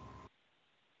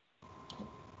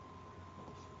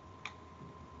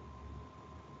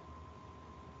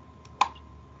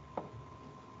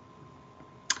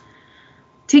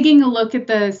 Taking a look at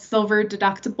the silver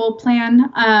deductible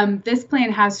plan, this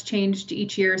plan has changed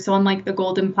each year. So unlike the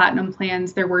gold and platinum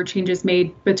plans, there were changes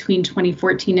made between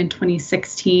 2014 and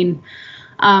 2016.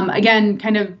 Again,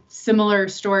 kind of similar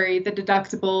story. The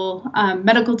deductible,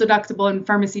 medical deductible and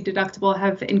pharmacy deductible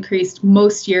have increased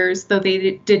most years, though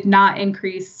they did not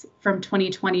increase from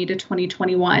 2020 to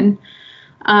 2021.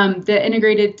 The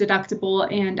integrated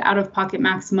deductible and out-of-pocket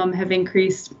maximum have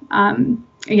increased.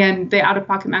 Again, the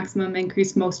out-of-pocket maximum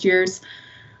increased most years.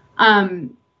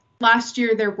 Last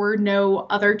year, there were no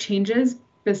other changes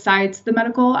besides the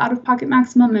medical out-of-pocket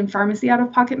maximum and pharmacy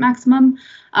out-of-pocket maximum.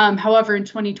 However, in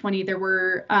 2020, there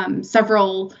were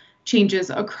several changes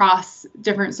across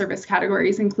different service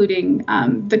categories, including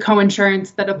the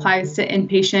coinsurance that applies to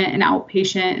inpatient and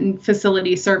outpatient and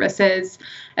facility services,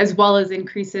 as well as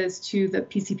increases to the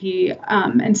PCP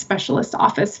and specialist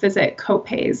office visit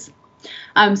copays.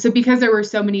 So because there were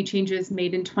so many changes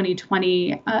made in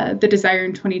 2020, the desire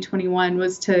in 2021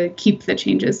 was to keep the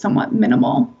changes somewhat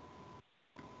minimal.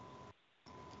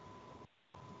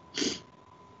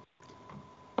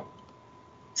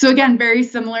 So again, very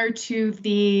similar to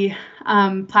the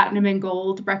platinum and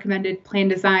gold recommended plan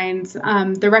designs,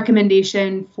 the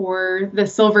recommendation for the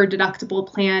silver deductible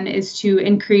plan is to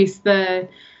increase the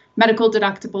medical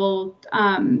deductible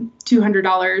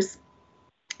 $200,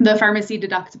 the pharmacy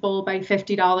deductible by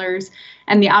 $50,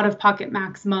 and the out-of-pocket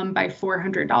maximum by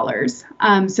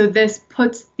 $400. So this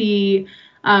puts the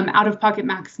out-of-pocket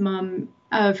maximum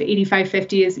of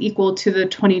 $8,550 is equal to the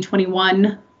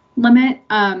 2021 limit,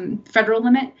 federal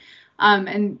limit,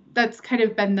 and that's kind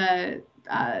of been the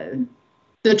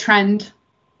trend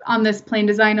on this plan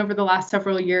design over the last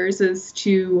several years, is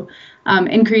to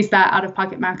increase that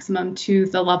out-of-pocket maximum to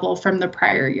the level from the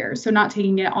prior year. So not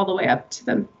taking it all the way up to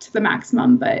the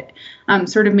maximum, but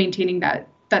sort of maintaining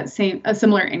a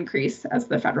similar increase as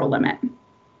the federal limit.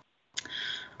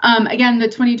 Again, the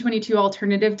 2022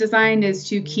 alternative design is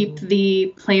to keep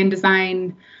the plan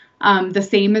design the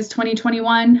same as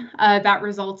 2021. That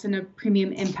results in a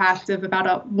premium impact of about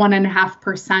a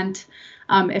 1.5%.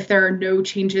 If there are no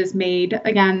changes made.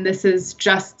 Again, this is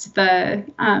just the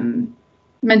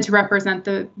meant to represent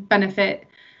the benefit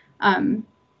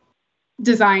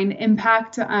design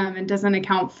impact, and doesn't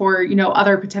account for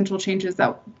other potential changes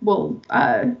that will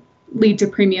lead to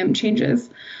premium changes.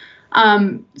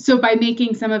 So by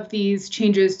making some of these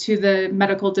changes to the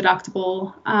medical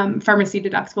deductible, pharmacy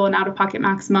deductible, and out-of-pocket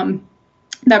maximum,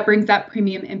 that brings that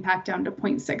premium impact down to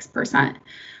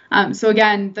 0.6%. So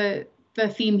again, the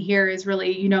theme here is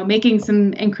really, making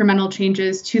some incremental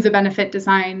changes to the benefit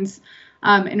designs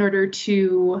in order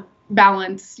to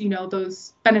balance,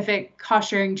 those benefit cost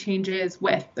sharing changes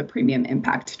with the premium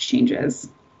impact changes.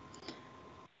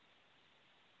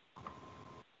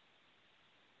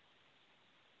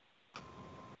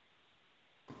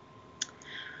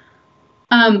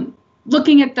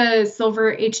 Looking at the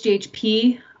silver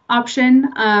HDHP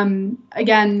option,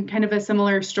 again, kind of a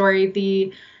similar story.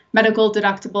 The medical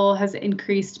deductible has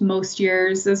increased most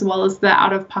years, as well as the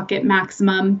out-of-pocket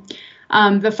maximum.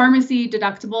 The pharmacy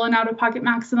deductible and out-of-pocket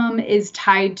maximum is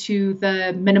tied to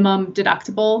the minimum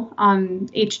deductible on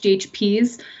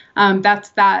HDHPs. That's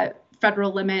that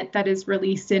federal limit that is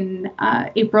released in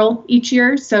April each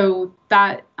year. So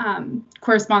that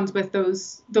corresponds with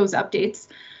those updates.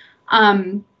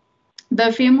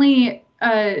 The family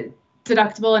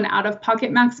deductible and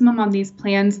out-of-pocket maximum on these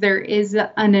plans, there is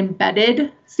an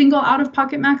embedded single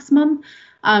out-of-pocket maximum.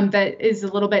 that is a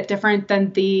little bit different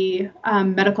than the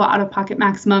medical out-of-pocket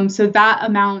maximum. So that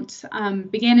amount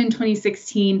began in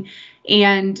 2016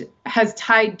 and has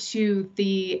tied to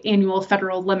the annual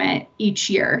federal limit each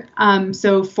year.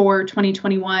 So for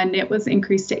 2021, it was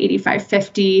increased to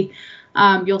 $85.50.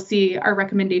 You'll see our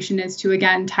recommendation is to,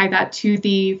 again, tie that to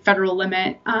the federal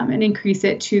limit and increase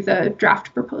it to the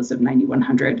draft proposed of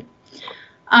 $9,100.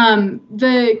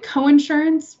 The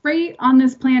coinsurance rate on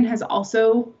this plan has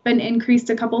also been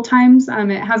increased a couple times.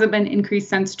 It hasn't been increased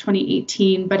since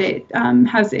 2018, but it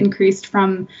has increased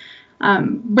from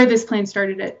where this plan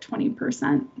started at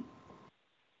 20%.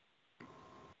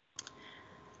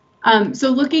 So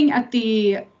looking at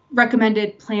the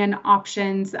recommended plan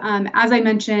options, as I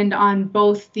mentioned, on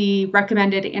both the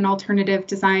recommended and alternative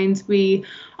designs, we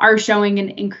are showing an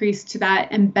increase to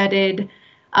that embedded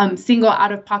single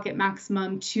out-of-pocket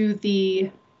maximum to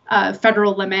the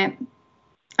federal limit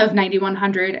of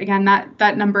 $9,100. Again,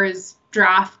 that number is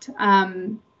draft.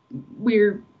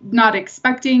 We're not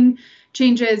expecting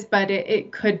changes, but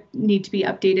it could need to be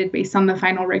updated based on the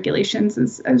final regulations,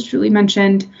 as Julie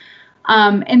mentioned.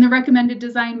 In the recommended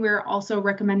design, we're also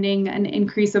recommending an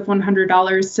increase of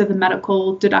 $100 to the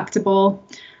medical deductible.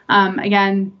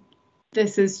 Again,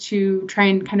 this is to try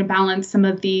and kind of balance some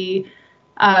of the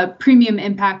premium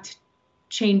impact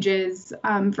changes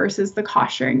versus the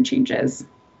cost sharing changes.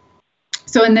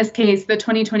 So in this case, the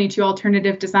 2022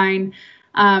 alternative design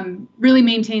really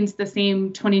maintains the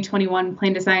same 2021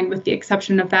 plan design with the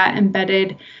exception of that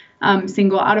embedded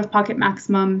single out-of-pocket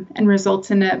maximum and results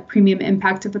in a premium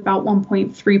impact of about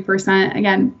 1.3%,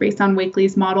 again, based on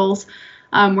Wakely's models,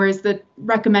 whereas the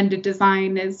recommended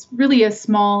design is really a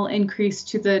small increase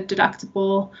to the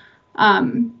deductible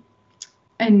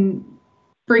and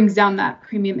brings down that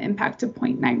premium impact of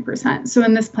 0.9%. So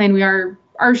in this plan, we are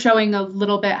showing a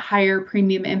little bit higher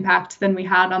premium impact than we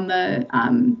had on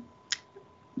the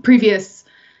previous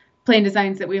plan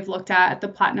designs that we have looked at the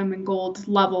platinum and gold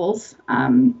levels,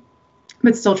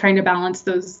 but still trying to balance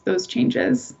those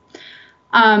changes.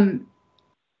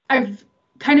 I've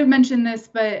kind of mentioned this,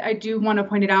 but I do want to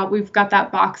point it out. We've got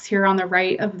that box here on the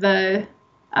right of the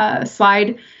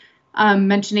slide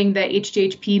mentioning the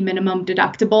HDHP minimum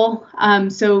deductible.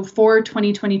 So for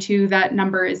 2022, that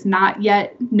number is not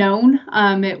yet known.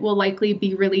 It will likely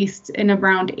be released in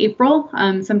around April,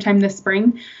 sometime this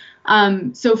spring.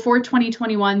 So for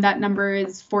 2021, that number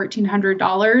is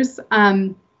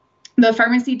 $1,400. The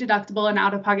pharmacy deductible and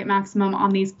out-of-pocket maximum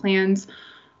on these plans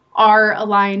are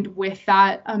aligned with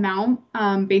that amount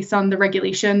based on the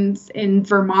regulations in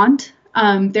Vermont.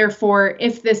 Therefore,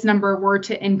 if this number were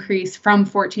to increase from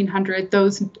 $1,400,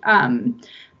 those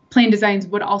plan designs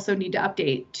would also need to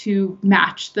update to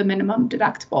match the minimum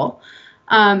deductible.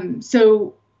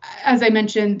 So as I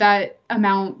mentioned, that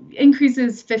amount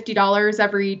increases $50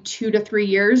 every 2 to 3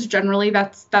 years. Generally,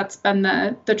 that's been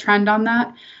the trend on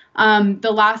that.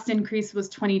 The last increase was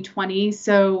 2020,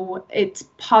 so it's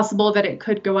possible that it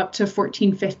could go up to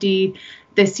 $1,450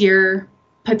 this year,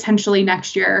 potentially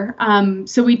next year.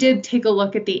 So we did take a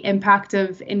look at the impact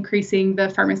of increasing the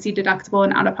pharmacy deductible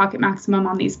and out-of-pocket maximum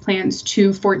on these plans to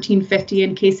 $1,450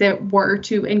 in case it were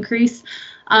to increase.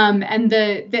 And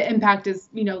the impact is,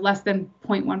 less than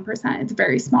 0.1%. It's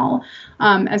very small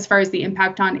as far as the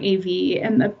impact on AV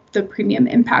and the premium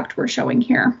impact we're showing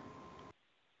here.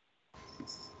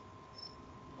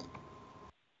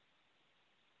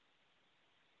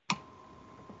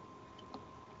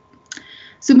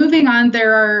 So moving on,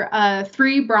 there are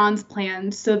 3 bronze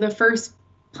plans. So the first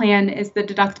plan is the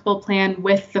deductible plan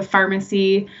with the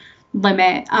pharmacy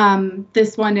limit.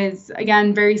 This one is,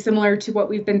 again, very similar to what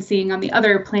we've been seeing on the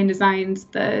other plan designs.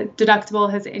 The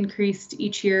deductible has increased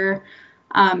each year,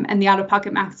 and the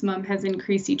out-of-pocket maximum has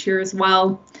increased each year as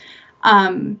well.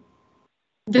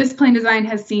 This plan design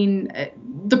has seen,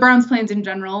 the bronze plans in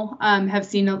general have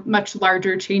seen a much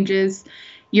larger changes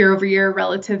year over year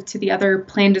relative to the other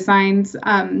plan designs.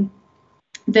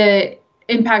 The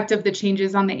impact of the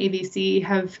changes on the AVC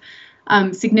have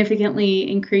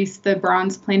significantly increased the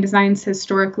bronze plan designs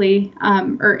historically,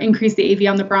 or increased the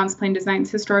AV on the bronze plan designs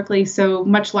historically. So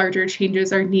much larger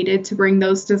changes are needed to bring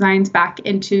those designs back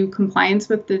into compliance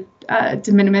with the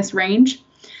de minimis range.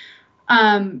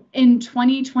 In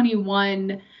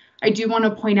 2021, I do want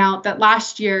to point out that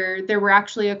last year there were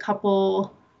actually a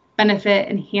couple benefit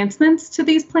enhancements to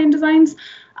these plan designs.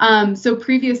 So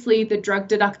previously, the drug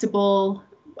deductible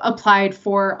applied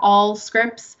for all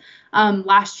scripts.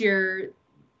 Last year,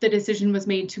 the decision was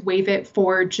made to waive it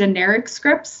for generic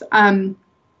scripts. And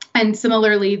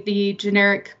similarly, the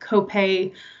generic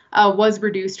copay was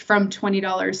reduced from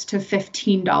 $20 to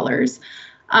 $15.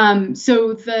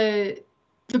 So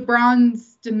the the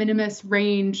bronze de minimis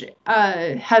range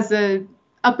has a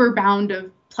upper bound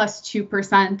of plus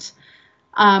 2%.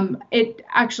 It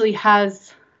actually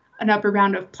has an upper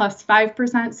bound of plus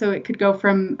 5%, so it could go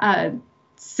from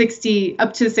 60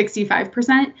 up to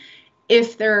 65%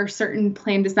 if there are certain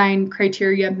plan design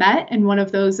criteria met, and one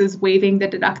of those is waiving the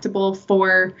deductible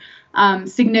for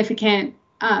significant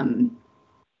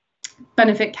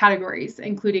benefit categories,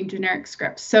 including generic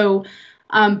scripts. So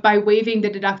by waiving the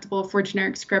deductible for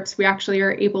generic scripts, we actually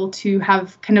are able to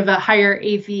have kind of a higher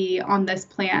AV on this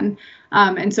plan.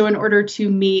 And so in order to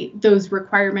meet those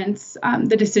requirements,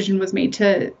 the decision was made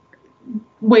to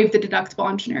waive the deductible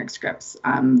on generic scripts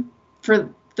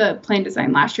for the plan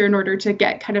design last year in order to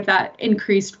get kind of that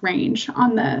increased range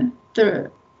on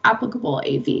the applicable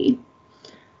AV.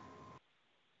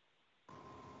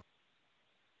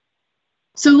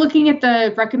 So looking at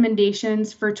the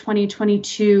recommendations for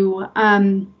 2022,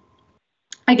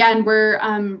 again,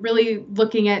 we're really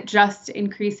looking at just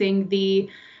increasing the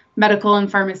medical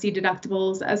and pharmacy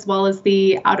deductibles as well as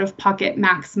the out-of-pocket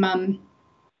maximum.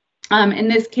 In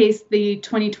this case, the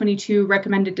 2022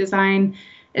 recommended design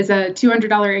is a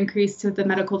 $200 increase to the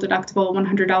medical deductible,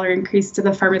 $100 increase to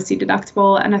the pharmacy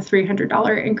deductible, and a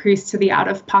 $300 increase to the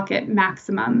out-of-pocket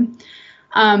maximum.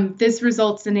 This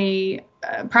results in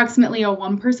approximately a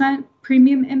 1%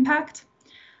 premium impact.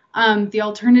 The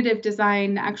alternative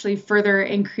design actually further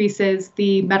increases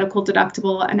the medical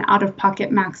deductible and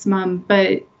out-of-pocket maximum,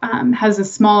 but has a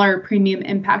smaller premium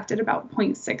impact at about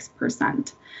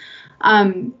 0.6%.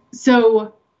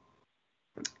 So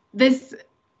this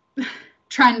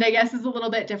trend, I guess, is a little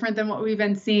bit different than what we've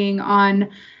been seeing on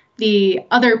the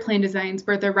other plan designs,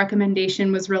 where the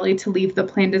recommendation was really to leave the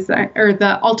plan design, or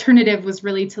the alternative was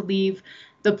really to leave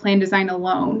the plan design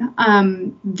alone.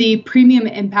 The premium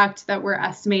impact that we're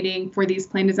estimating for these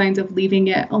plan designs of leaving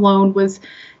it alone was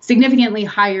significantly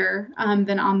higher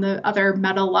than on the other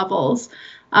meta levels.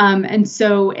 And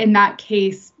so in that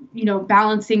case,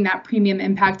 balancing that premium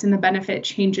impact and the benefit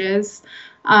changes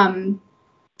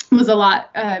was a lot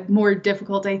more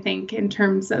difficult, I think, in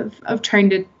terms of trying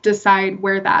to decide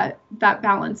where that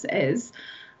balance is.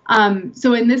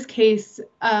 So in this case,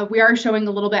 we are showing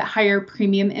a little bit higher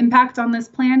premium impact on this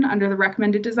plan under the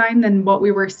recommended design than what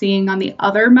we were seeing on the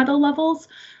other meta levels.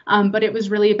 But it was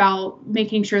really about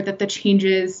making sure that the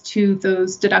changes to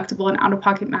those deductible and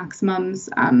out-of-pocket maximums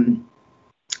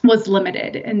was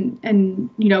limited and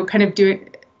kind of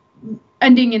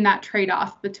ending in that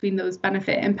trade-off between those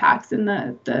benefit impacts and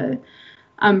the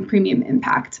premium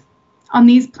impact. On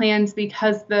these plans,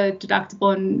 because the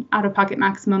deductible and out-of-pocket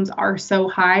maximums are so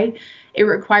high, it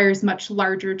requires much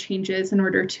larger changes in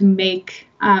order to make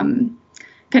kind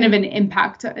of an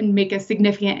impact and make a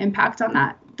significant impact on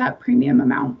that premium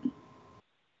amount.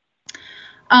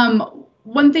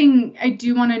 One thing I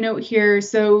do want to note here,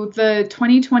 so the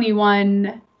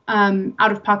 2021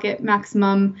 out-of-pocket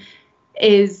maximum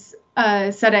is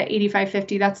set at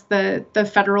 $8,550. That's the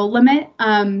federal limit.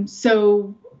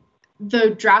 So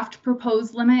the draft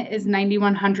proposed limit is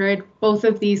 $9,100. Both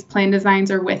of these plan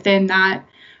designs are within that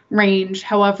range.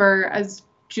 However, as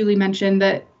Julie mentioned,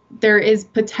 that there is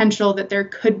potential that there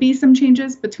could be some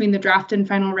changes between the draft and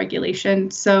final regulation.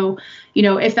 So,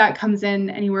 if that comes in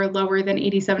anywhere lower than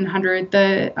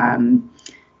 $8,700,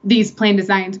 these plan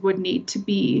designs would need to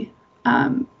be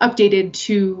updated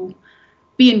to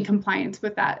be in compliance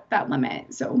with that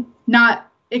limit. So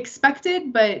not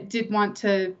expected, but did want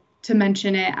to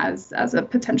mention it as a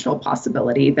potential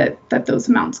possibility that those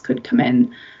amounts could come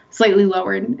in slightly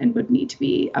lower and would need to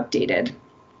be updated.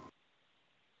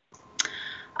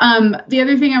 The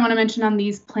other thing I want to mention on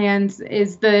these plans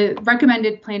is the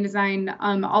recommended plan design.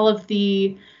 All of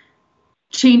the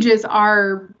changes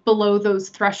are below those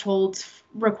thresholds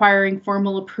requiring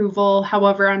formal approval.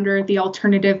 However, under the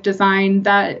alternative design,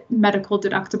 that medical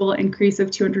deductible increase of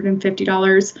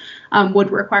 $250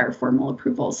 would require formal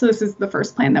approval. So this is the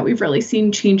first plan that we've really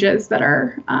seen changes that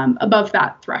are above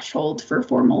that threshold for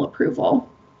formal approval.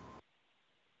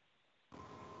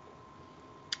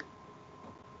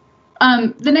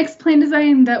 The next plan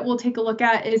design that we'll take a look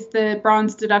at is the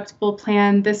bronze deductible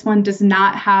plan. This one does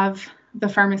not have the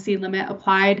pharmacy limit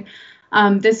applied.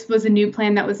 This was a new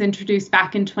plan that was introduced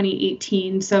back in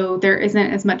 2018, so there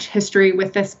isn't as much history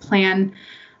with this plan.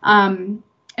 And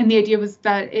the idea was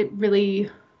that it really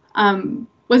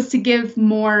was to give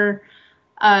more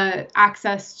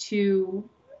access to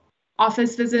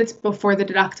office visits before the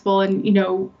deductible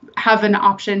and, have an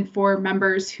option for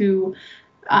members who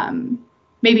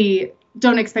maybe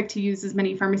don't expect to use as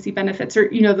many pharmacy benefits or,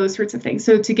 those sorts of things.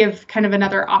 So to give kind of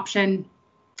another option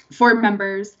for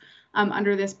members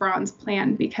under this bronze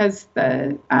plan because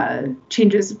the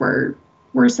changes were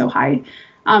so high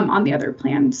on the other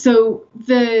plan. So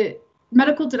the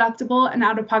medical deductible and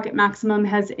out-of-pocket maximum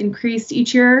has increased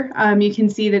each year. You can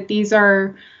see that these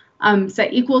are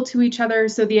set equal to each other.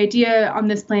 So the idea on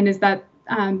this plan is that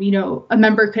a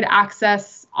member could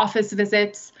access office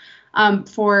visits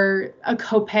for a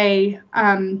copay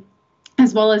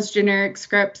as well as generic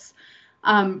scripts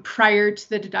prior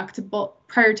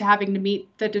to having to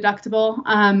meet the deductible,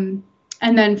 and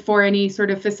then for any sort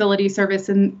of facility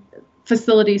services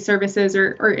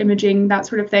or imaging, that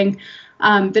sort of thing,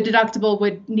 the deductible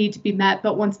would need to be met.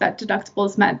 But once that deductible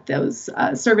is met, those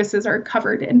services are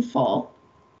covered in full.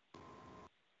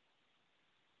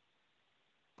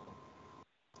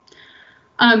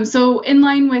 So in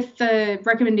line with the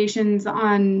recommendations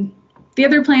on the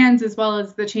other plans, as well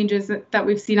as the changes that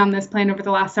we've seen on this plan over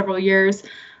the last several years,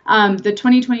 the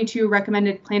 2022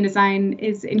 recommended plan design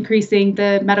is increasing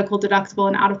the medical deductible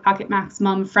and out-of-pocket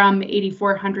maximum from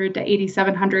 $8,400 to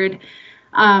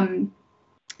 $8,700.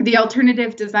 The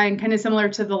alternative design, kind of similar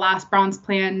to the last bronze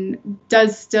plan,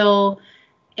 does still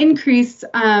increase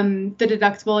the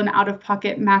deductible and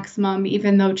out-of-pocket maximum,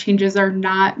 even though changes are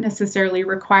not necessarily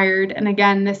required. And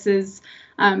again, this is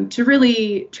to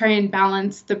really try and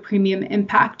balance the premium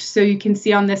impact. So you can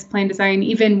see on this plan design,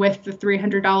 even with the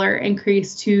 $300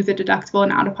 increase to the deductible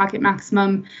and out-of-pocket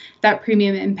maximum, that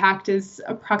premium impact is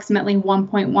approximately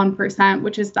 1.1%,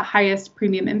 which is the highest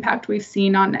premium impact we've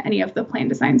seen on any of the plan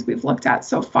designs we've looked at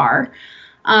so far.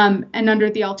 And under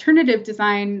the alternative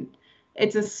design,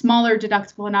 it's a smaller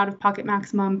deductible and out-of-pocket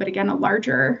maximum, but again, a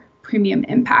larger premium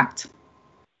impact.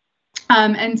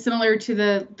 And similar to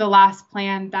the last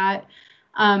plan, that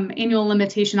annual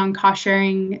limitation on cost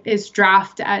sharing is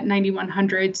draft at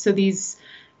 $9,100. So these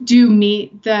do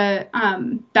meet the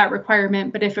that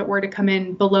requirement, but if it were to come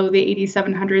in below the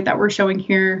 $8,700 that we're showing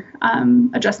here,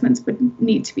 adjustments would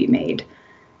need to be made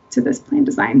to this plan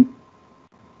design.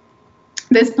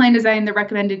 This plan design, the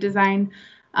recommended design,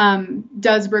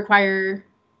 does require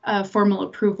formal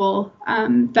approval.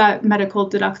 That medical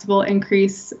deductible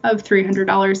increase of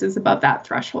 $300 is above that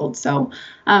threshold. So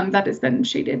that has been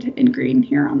shaded in green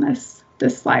here on this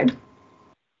slide.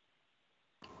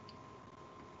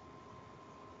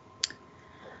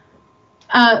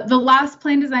 The last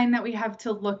plan design that we have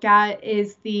to look at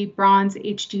is the bronze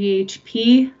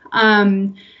HDHP.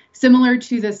 Similar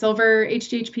to the silver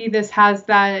HDHP, this has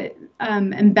that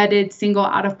embedded single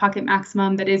out-of-pocket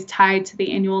maximum that is tied to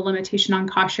the annual limitation on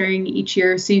cost sharing each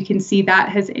year. So you can see that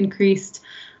has increased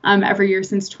every year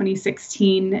since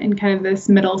 2016 in kind of this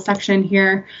middle section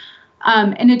here.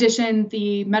 In addition,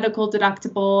 the medical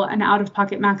deductible and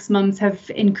out-of-pocket maximums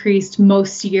have increased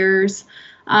most years.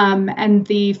 And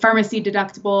the pharmacy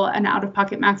deductible and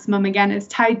out-of-pocket maximum, again, is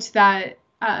tied to that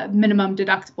minimum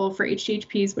deductible for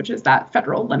HDHPs, which is that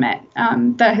federal limit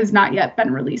that has not yet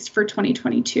been released for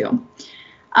 2022.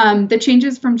 The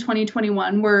changes from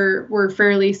 2021 were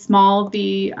fairly small.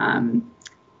 The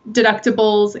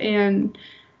deductibles and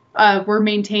were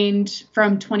maintained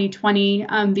from 2020.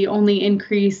 The only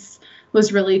increase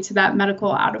was really to that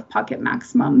medical out-of-pocket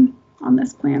maximum on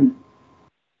this plan.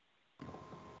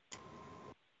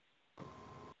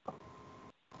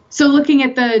 So looking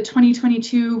at the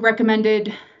 2022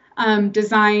 recommended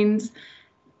designs,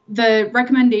 the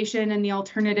recommendation and the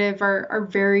alternative are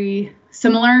very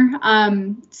similar.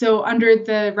 So under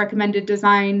the recommended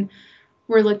design,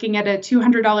 we're looking at a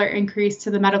 $200 increase to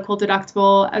the medical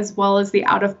deductible as well as the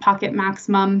out-of-pocket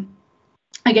maximum.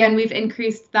 Again, we've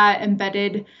increased that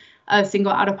embedded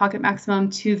single out-of-pocket maximum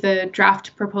to the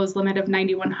draft proposed limit of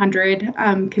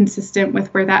 $9,100, consistent with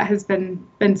where that has been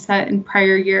set in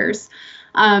prior years.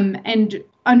 And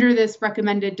under this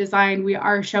recommended design, we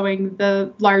are showing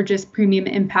the largest premium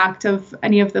impact of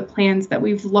any of the plans that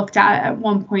we've looked at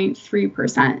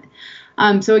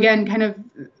 1.3%. So again, kind of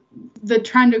the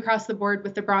trend across the board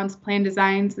with the bronze plan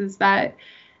designs is that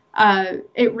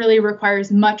it really requires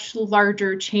much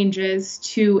larger changes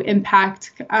to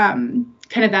impact kind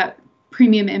of that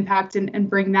premium impact and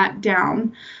bring that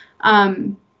down.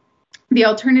 The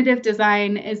alternative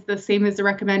design is the same as the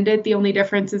recommended. The only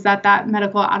difference is that that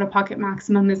medical out-of-pocket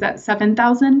maximum is at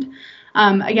 $7,000.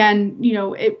 Again,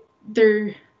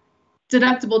 their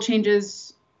deductible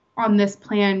changes on this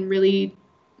plan really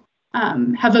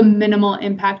have a minimal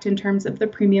impact in terms of the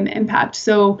premium impact.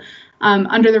 So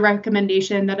under the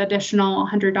recommendation, that additional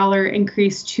 $100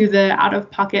 increase to the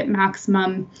out-of-pocket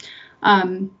maximum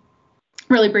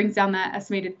really brings down that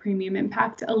estimated premium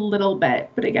impact a little bit.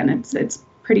 But again, it's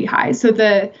pretty high. So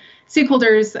the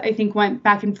stakeholders, I think, went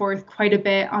back and forth quite a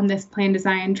bit on this plan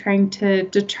design, trying to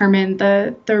determine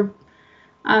the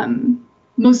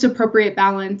most appropriate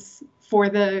balance for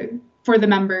the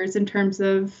members in terms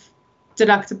of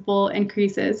deductible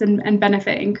increases and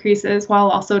benefit increases, while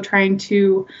also trying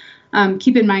to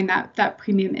keep in mind that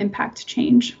premium impact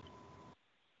change.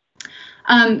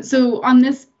 So on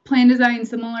this plan design,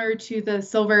 similar to the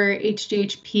Silver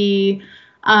HDHP,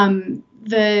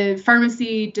 the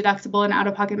pharmacy deductible and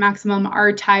out-of-pocket maximum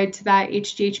are tied to that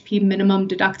HDHP minimum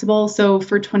deductible. So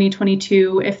for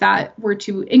 2022, if that were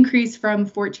to increase from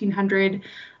 $1,400,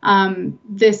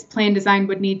 this plan design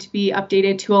would need to be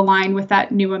updated to align with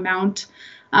that new amount.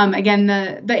 Again,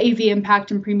 the AV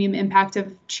impact and premium impact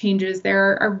of changes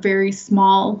there are very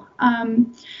small.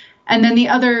 And then the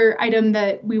other item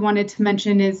that we wanted to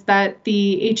mention is that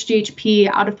the HDHP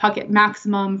out-of-pocket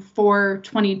maximum for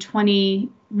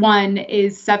 2021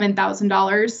 is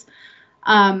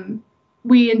 $7,000.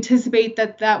 We anticipate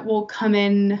that will come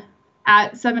in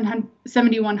at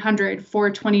 $7,100 for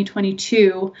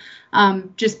 2022,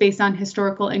 just based on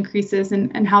historical increases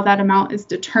and how that amount is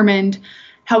determined.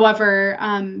 However,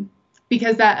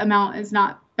 because that amount has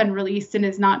not been released and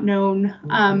is not known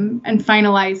and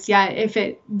finalized yet, if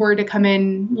it were to come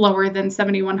in lower than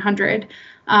 $7,100,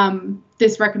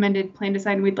 this recommended plan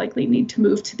design, we'd likely need to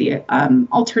move to the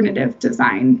alternative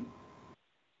design.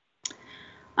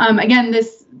 Again,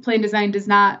 this plan design does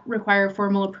not require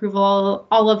formal approval.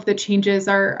 All of the changes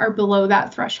are below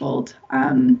that threshold.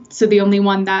 So the only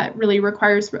one that really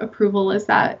requires approval is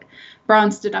that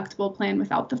bronze deductible plan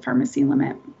without the pharmacy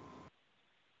limit.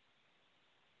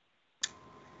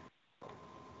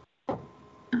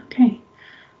 Okay,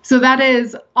 so that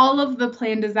is all of the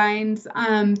plan designs.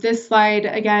 This slide,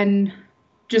 again,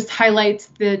 just highlights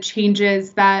the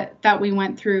changes that we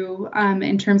went through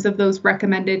in terms of those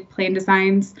recommended plan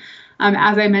designs.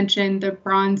 As I mentioned, the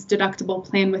bronze deductible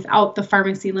plan without the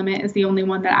pharmacy limit is the only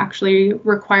one that actually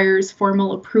requires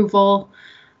formal approval.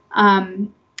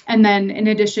 And then in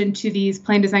addition to these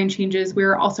plan design changes,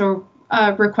 we're also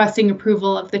requesting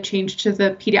approval of the change to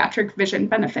the pediatric vision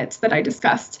benefits that I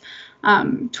discussed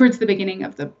towards the beginning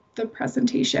of the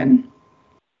presentation.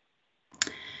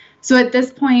 So at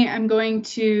this point, I'm going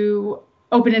to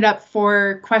open it up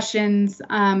for questions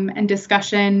and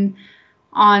discussion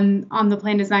on the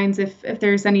plan designs. If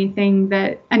there's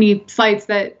any slides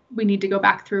that we need to go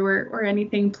back through or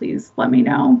anything, please let me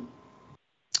know.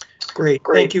 Great.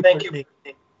 Thank you, Brittany.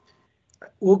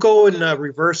 We'll go in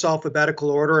reverse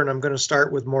alphabetical order, and I'm going to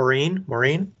start with Maureen.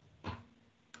 Maureen?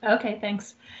 Okay,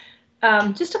 thanks.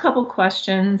 Just a couple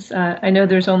questions. I know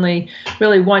there's only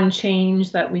really one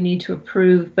change that we need to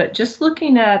approve, but just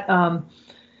looking at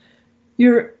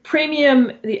your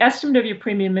premium, the estimate of your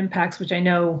premium impacts, which I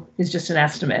know is just an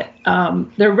estimate,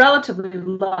 they're relatively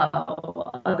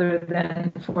low other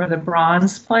than for the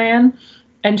bronze plan.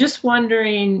 And just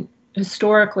wondering,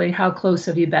 historically, how close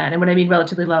have you been? And when I mean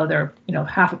relatively low, they're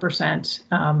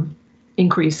 0.5%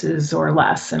 increases or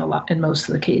less in most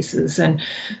of the cases, and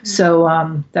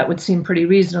so that would seem pretty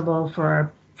reasonable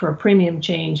for a premium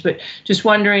change. But just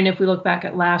wondering, if we look back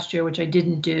at last year, which I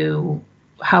didn't do,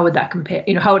 how would that compare?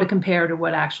 How would it compare to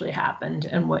what actually happened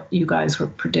and what you guys were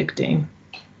predicting?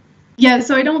 Yeah,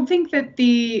 so I don't think that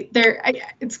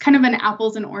it's kind of an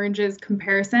apples and oranges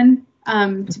comparison.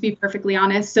 To be perfectly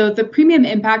honest. So the premium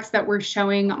impacts that we're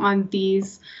showing on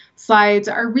these slides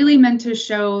are really meant to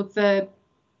show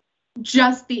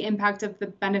just the impact of the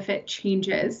benefit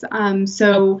changes.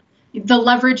 So the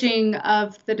leveraging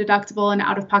of the deductible and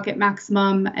out-of-pocket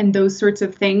maximum and those sorts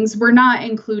of things, we're not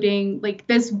including like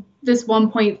this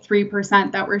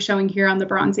 1.3% that we're showing here on the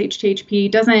bronze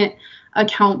HDHP doesn't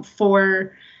account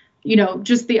for,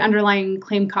 just the underlying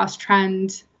claim cost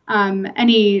trend,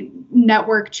 any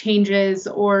network changes,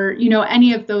 or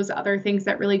any of those other things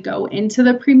that really go into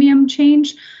the premium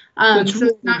change. So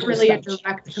it's not really a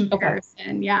direct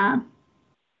comparison. Okay. Yeah.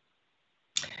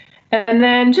 And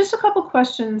then just a couple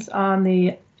questions on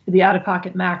the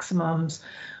out-of-pocket maximums.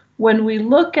 When we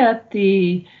look at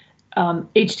the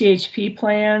HDHP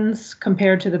plans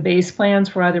compared to the base plans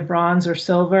for either bronze or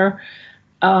silver,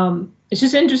 it's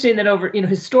just interesting that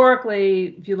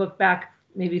historically, if you look back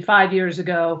maybe 5 years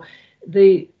ago,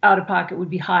 the out-of-pocket would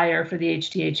be higher for the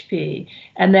HDHP.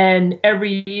 And then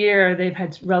every year they've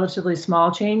had relatively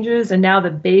small changes. And now the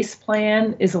base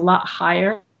plan is a lot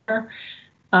higher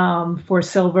for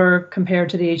silver compared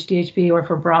to the HDHP or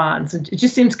for bronze. It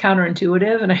just seems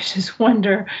counterintuitive. And I just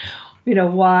wonder,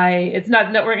 why. It's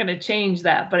not that we're going to change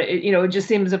that, but it just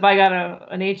seems if I got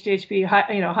an HDHP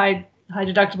high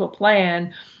deductible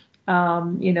plan,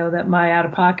 that my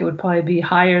out-of-pocket would probably be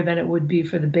higher than it would be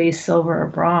for the base silver or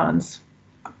bronze.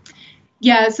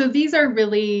 Yeah, so these are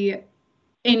really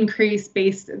increase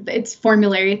based, it's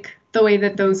formulaic the way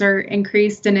that those are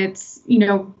increased, and it's, you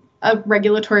know, a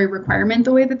regulatory requirement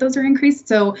the way that those are increased.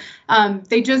 So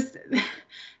they just,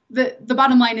 the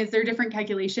bottom line is they're different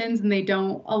calculations and they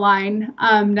don't align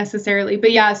necessarily.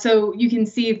 But yeah, so you can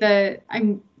see that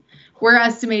we're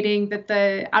estimating that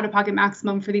the out-of-pocket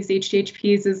maximum for these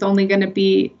HDHPs is only going to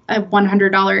be a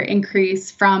 $100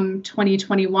 increase from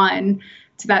 2021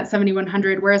 to that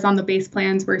 $7,100, whereas on the base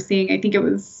plans we're seeing, I think it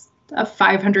was a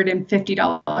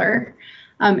 $550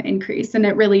 increase, and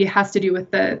it really has to do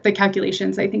with the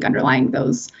calculations, I think, underlying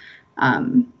those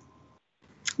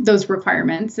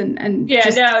requirements and yeah,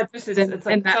 just, no, it's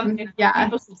like that, something yeah.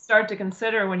 people should start to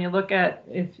consider when you look at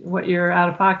what your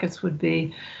out-of-pockets would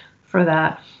be for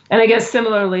that. And I guess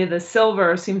similarly, the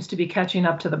silver seems to be catching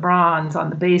up to the bronze on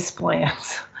the base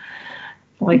plans.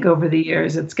 Like over the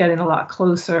years, it's getting a lot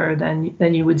closer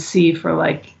than you would see for,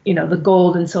 like, you know, the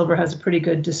gold and silver has a pretty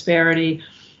good disparity.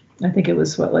 I think it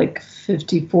was like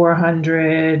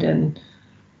 5,400, and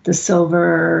the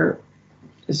silver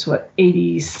is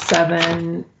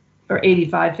 87 or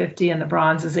 85.50, and the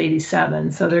bronze is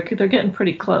 87. So they're getting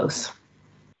pretty close,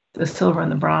 the silver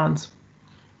and the bronze.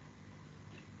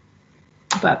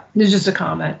 But it's just a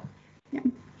comment. Yeah.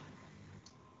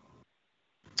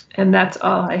 And that's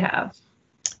all I have.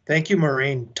 Thank you,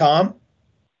 Maureen. Tom?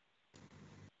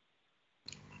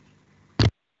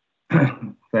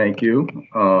 Thank you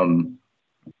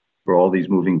for all these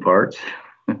moving parts.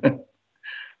 I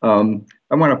want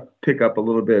to pick up a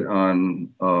little bit on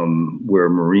where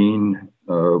Maureen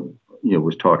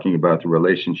was talking about the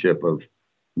relationship of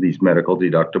these medical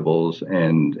deductibles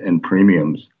and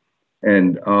premiums.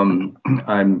 And I'm,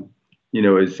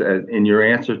 as in your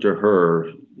answer to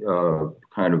her,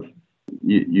 kind of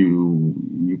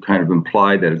you kind of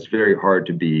imply that it's very hard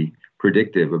to be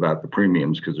predictive about the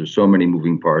premiums because there's so many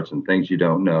moving parts and things you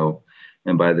don't know.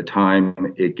 And by the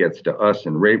time it gets to us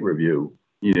in rate review,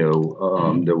 there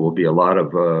will be a lot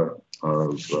of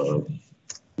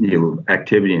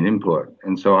activity and input.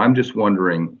 And so I'm just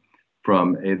wondering,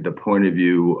 from the point of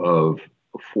view of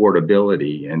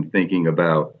affordability and thinking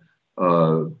about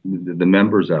the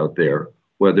members out there,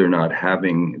 whether or not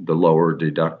having the lower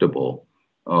deductible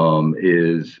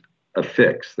is a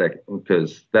fix,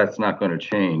 because that's not going to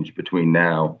change between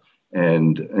now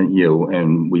and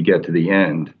we get to the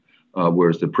end.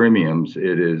 Whereas the premiums,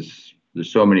 there's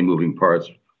so many moving parts,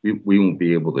 we won't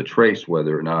be able to trace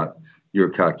whether or not your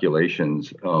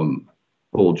calculations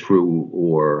hold true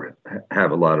or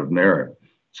have a lot of merit.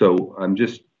 So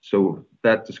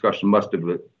that discussion must have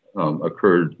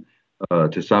occurred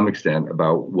to some extent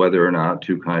about whether or not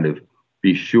to kind of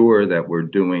be sure that we're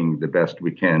doing the best we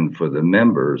can for the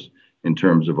members in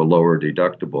terms of a lower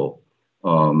deductible,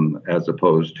 as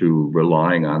opposed to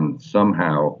relying on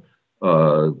somehow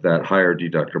that higher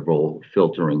deductible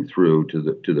filtering through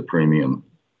to the premium.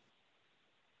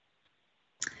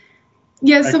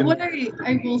 Yeah, so what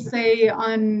I will say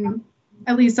on,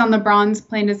 at least on the bronze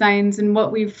plan designs and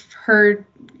what we've heard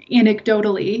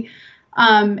anecdotally,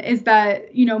 is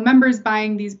that, members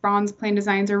buying these bronze plan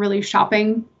designs are really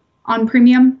shopping on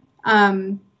premium.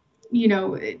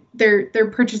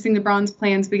 They're purchasing the bronze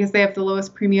plans because they have the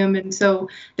lowest premium, and so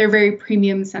they're very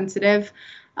premium sensitive.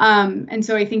 And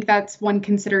so I think that's one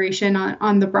consideration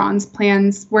on the bronze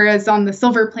plans, whereas on the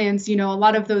silver plans, a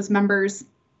lot of those members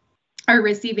are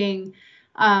receiving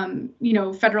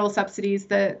federal subsidies,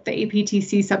 the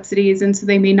APTC subsidies, and so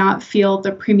they may not feel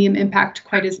the premium impact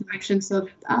quite as much. And so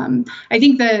I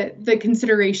think the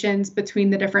considerations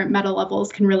between the different metal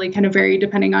levels can really kind of vary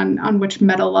depending on which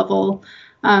metal level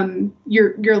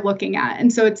you're looking at.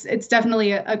 And so it's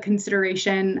definitely a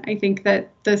consideration, I think, that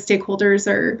the stakeholders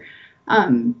are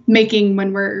making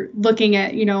when we're looking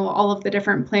at, all of the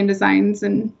different plan designs.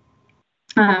 And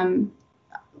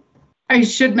I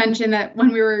should mention that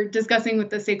when we were discussing with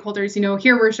the stakeholders,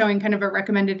 here we're showing kind of a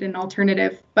recommended and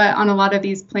alternative, but on a lot of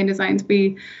these plan designs,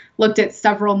 we looked at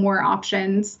several more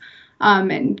options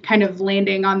and kind of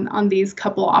landing on these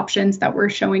couple options that we're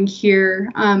showing here.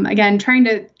 Again, trying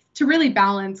to really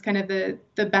balance kind of the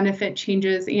benefit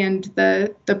changes and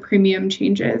the premium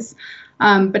changes.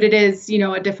 But it is,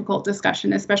 a difficult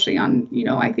discussion, especially on,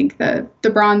 I think the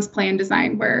bronze plan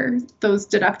design where those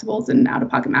deductibles and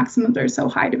out-of-pocket maximums are so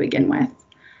high to begin with.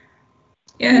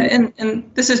 Yeah,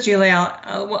 and this is Julie.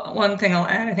 One thing I'll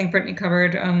add, I think Brittany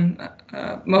covered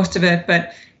most of it,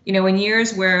 but you know, in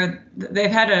years where they've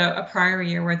had a prior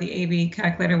year where the AB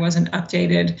calculator wasn't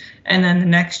updated, and then the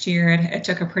next year it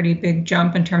took a pretty big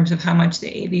jump in terms of how much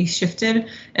the AB shifted.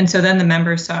 And so then the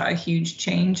members saw a huge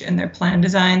change in their plan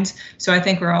designs. So I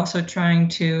think we're also trying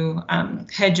to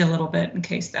hedge a little bit in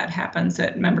case that happens,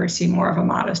 that members see more of a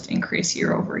modest increase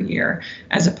year over year,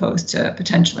 as opposed to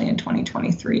potentially in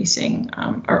 2023 seeing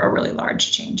a really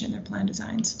large change in their plan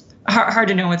designs. Hard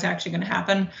to know what's actually going to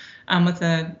happen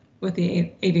with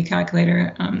the AV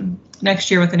calculator next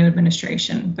year with the new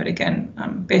administration. But again,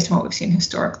 based on what we've seen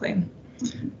historically.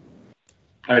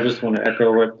 I just want to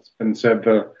echo what's been said,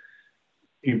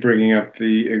 you bringing up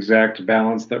the exact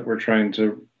balance that we're trying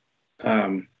to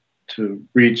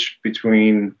reach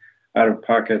between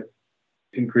out-of-pocket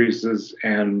increases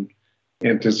and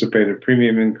anticipated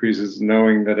premium increases,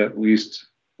 knowing that at least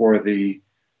for the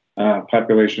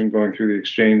population going through the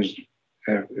exchange,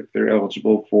 if they're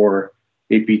eligible for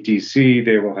APTC,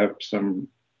 they will have some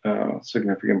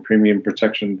significant premium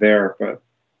protection there. But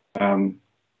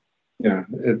yeah,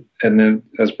 and then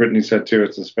as Brittany said too,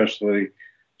 it's especially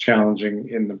challenging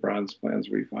in the bronze plans.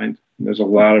 We find there's a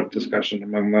lot of discussion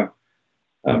among the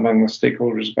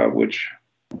stakeholders about which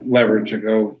lever to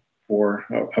go for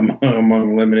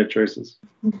among limited choices.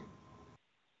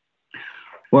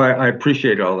 Well, I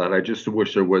appreciate all that. I just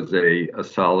wish there was a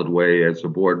solid way as a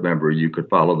board member you could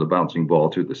follow the bouncing ball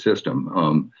through the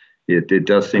system. It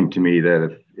does seem to me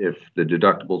that if the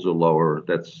deductibles are lower,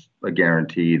 that's a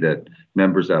guarantee that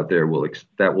members out there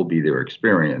that will be their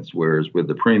experience. Whereas with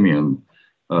the premium,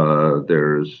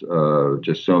 there's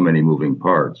just so many moving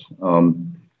parts.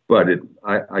 But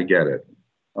I get it.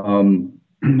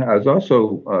 I was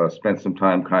also spent some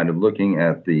time kind of looking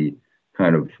at the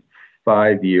kind of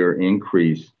 5-year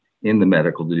increase in the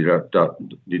medical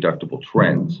deductible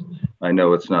trends. I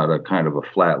know it's not a kind of a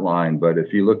flat line, but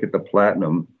if you look at the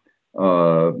platinum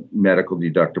medical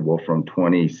deductible from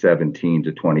 2017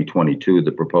 to 2022,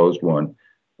 the proposed one,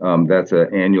 that's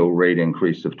an annual rate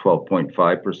increase of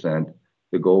 12.5%.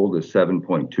 The gold is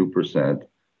 7.2%.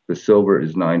 The silver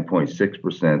is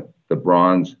 9.6%. The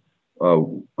bronze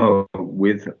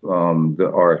with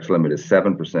the RX limit is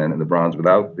 7%, and the bronze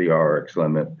without the RX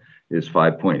limit is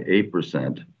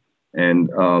 5.8%. And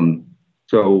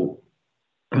so,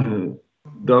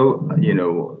 though,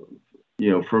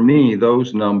 for me,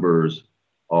 those numbers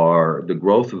are, the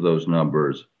growth of those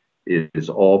numbers is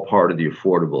all part of the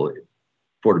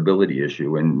affordability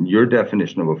issue. And your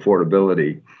definition of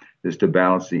affordability is to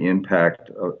balance the impact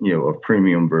of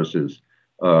premium versus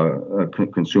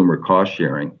consumer cost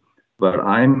sharing. But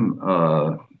I'm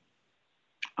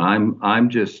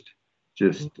just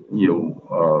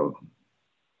I'm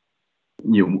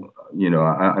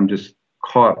just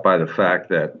caught by the fact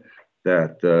that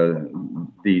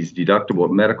these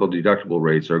medical deductible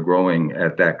rates are growing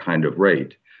at that kind of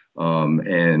rate,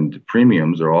 and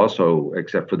premiums are also,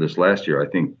 except for this last year, I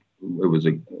think it was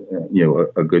a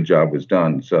good job was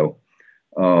done. So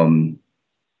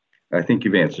I think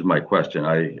you've answered my question.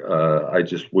 I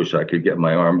just wish I could get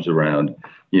my arms around,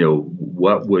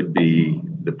 what would be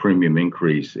the premium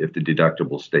increase if the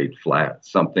deductible stayed flat?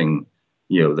 Something,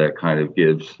 that kind of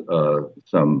gives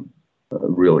some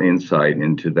real insight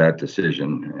into that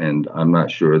decision. And I'm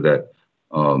not sure that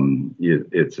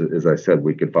it's, as I said,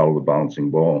 we could follow the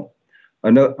bouncing ball.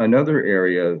 Another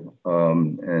area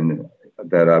and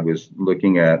that I was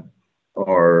looking at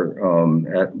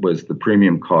was the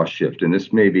premium cost shift, and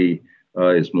this maybe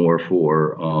is more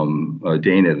for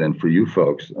Dana than for you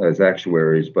folks as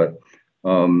actuaries, but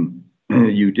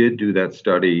you did do that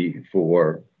study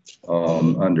for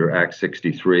under Act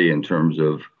 63 in terms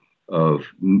of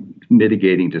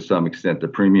mitigating to some extent the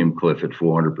premium cliff at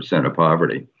 400% of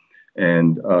poverty,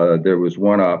 and there was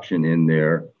one option in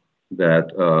there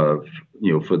that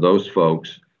for those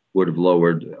folks would have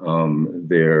lowered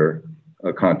their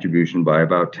contribution by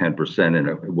about 10%, and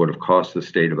it would have cost the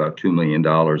state about $2 million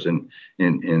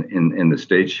in the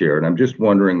state share. And I'm just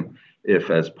wondering if,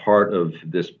 as part of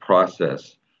this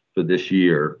process for this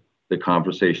year, the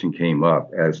conversation came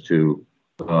up as to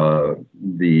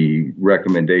the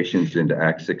recommendations into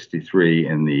Act 63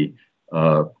 and the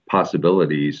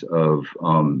possibilities of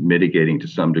mitigating to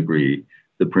some degree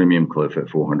the premium cliff at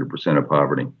 400% of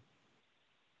poverty.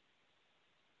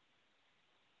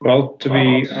 Well, to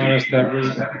be honest, that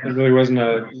really wasn't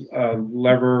a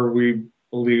lever we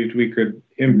believed we could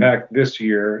impact this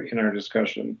year in our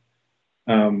discussion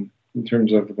in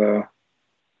terms of the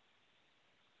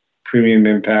premium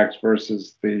impact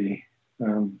versus the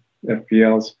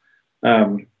FPLs.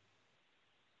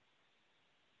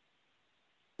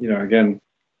 Again,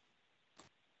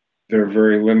 there are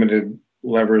very limited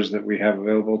levers that we have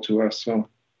available to us. So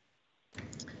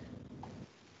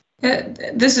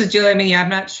This is Julie. I mean, yeah, I'm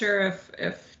not sure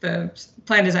if the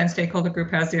plan design stakeholder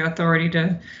group has the authority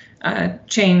to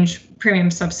change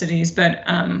premium subsidies, but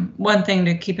one thing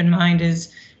to keep in mind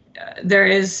is there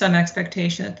is some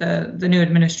expectation that the new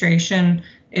administration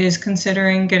is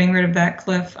considering getting rid of that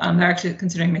cliff. They're actually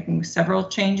considering making several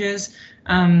changes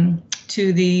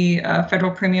to the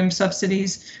federal premium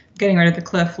subsidies, getting rid of the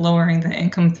cliff, lowering the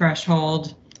income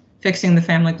threshold, fixing the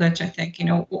family glitch. I think, you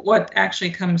know, what actually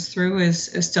comes through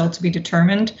is still to be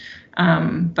determined,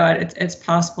 but it's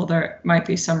possible there might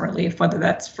be some relief, whether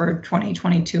that's for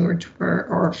 2022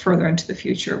 or further into the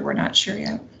future. We're not sure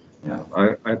yet. Yeah,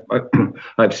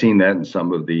 I've seen that in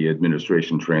some of the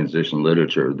administration transition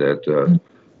literature that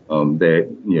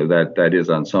that is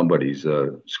on somebody's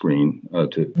screen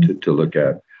to look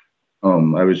at.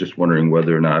 I was just wondering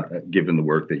whether or not, given the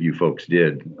work that you folks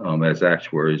did as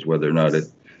actuaries, whether or not it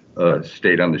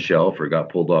stayed on the shelf or got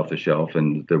pulled off the shelf,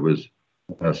 and there was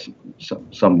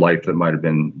some life that might have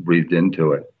been breathed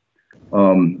into it.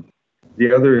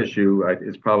 The other issue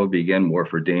is probably, again, more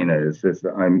for Dana, is this: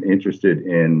 I'm interested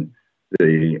in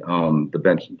the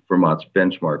Vermont's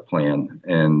benchmark plan,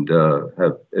 and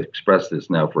have expressed this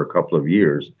now for a couple of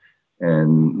years,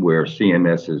 and where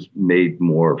CMS has made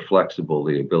more flexible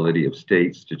the ability of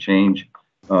states to change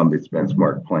its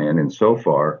benchmark plan. And so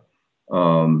far,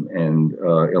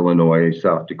 Illinois,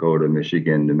 South Dakota,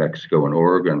 Michigan, New Mexico, and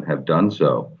Oregon have done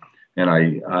so. And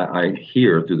I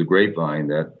hear through the grapevine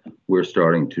that we're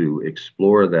starting to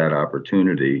explore that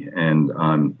opportunity. And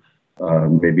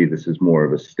maybe this is more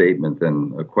of a statement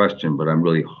than a question, but I'm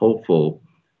really hopeful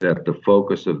that the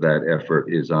focus of that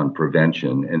effort is on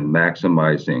prevention and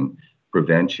maximizing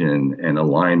prevention and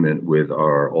alignment with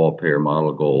our all-payer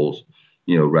model goals,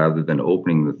 you know, rather than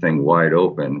opening the thing wide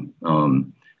open.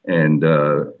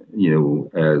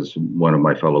 As one of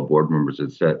my fellow board members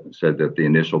had said that the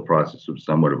initial process was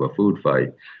somewhat of a food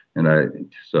fight.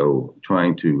 So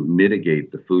trying to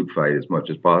mitigate the food fight as much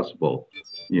as possible,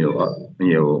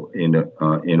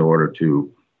 in order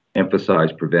to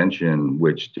emphasize prevention,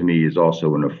 which to me is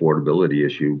also an affordability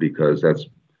issue, because that's,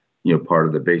 part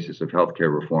of the basis of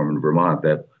healthcare reform in Vermont,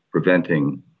 that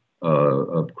preventing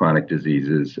chronic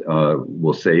diseases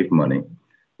will save money.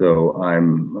 So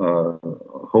I'm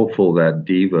hopeful that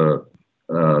DEVA,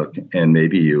 and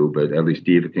maybe you, but at least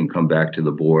DEVA, can come back to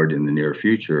the board in the near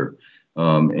future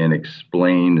and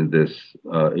explain this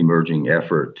emerging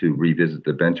effort to revisit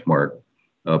the benchmark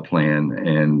plan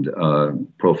and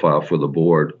profile for the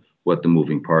board what the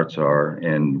moving parts are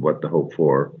and what the hope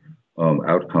for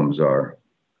outcomes are.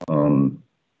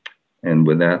 And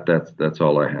with that, that's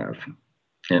all I have.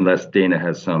 Unless Dana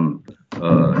has some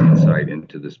insight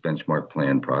into this benchmark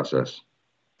plan process.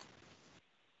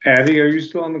 Addie, are you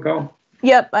still on the call?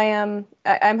 Yep, I am.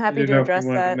 I'm happy to address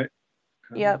that.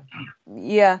 Yep.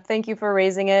 Yeah. Thank you for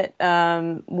raising it.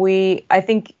 I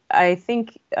think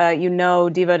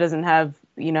DEVA doesn't have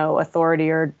authority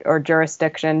or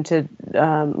jurisdiction to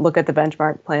look at the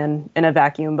benchmark plan in a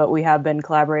vacuum, but we have been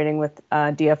collaborating with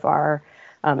DFR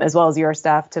as well as your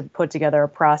staff to put together a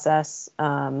process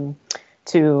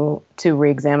to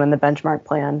re-examine the benchmark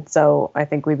plan. So I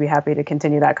think we'd be happy to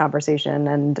continue that conversation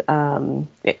and,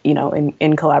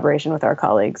 in collaboration with our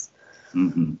colleagues.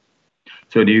 Mm-hmm.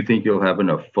 So do you think you'll have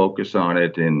enough focus on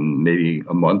it in maybe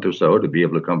a month or so to be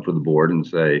able to come to the board and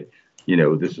say,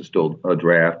 this is still a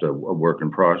draft, a work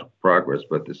in progress,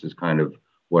 but this is kind of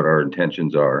what our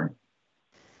intentions are?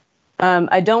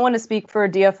 I don't want to speak for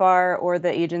DFR or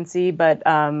the agency, but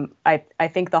I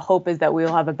think the hope is that we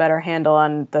will have a better handle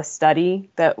on the study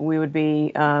that we would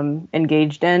be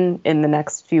engaged in the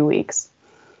next few weeks.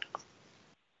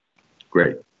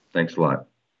 Great. Thanks a lot.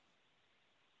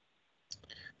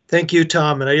 Thank you,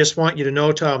 Tom. And I just want you to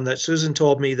know, Tom, that Susan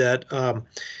told me that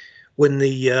when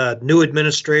the new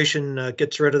administration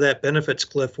gets rid of that benefits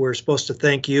cliff, we're supposed to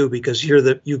thank you because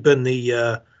you've been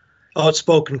the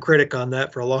outspoken critic on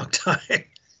that for a long time.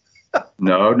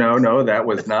 No. That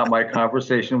was not my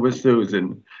conversation with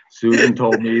Susan. Susan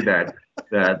told me that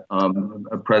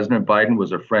President Biden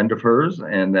was a friend of hers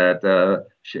and that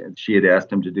she had asked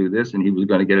him to do this and he was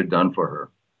going to get it done for her.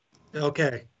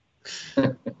 Okay.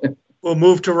 We'll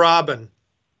move to Robin.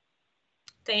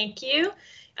 Thank you.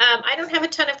 I don't have a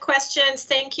ton of questions.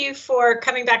 Thank you for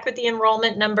coming back with the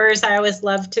enrollment numbers. I always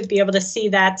love to be able to see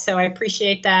that, so I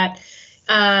appreciate that.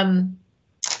 I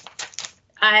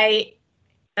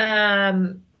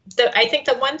think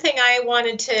the one thing I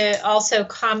wanted to also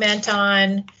comment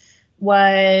on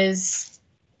was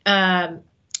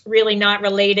really not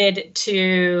related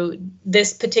to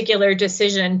this particular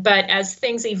decision, but as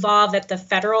things evolve at the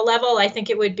federal level, I think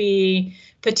it would be,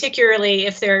 particularly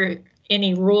if there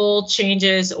any rule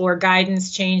changes or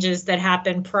guidance changes that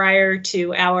happen prior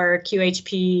to our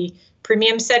QHP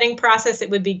premium setting process, it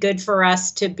would be good for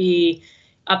us to be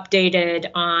updated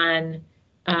on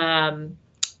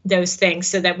those things,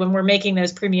 so that when we're making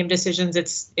those premium decisions,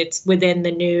 it's within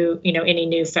the new, any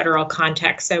new federal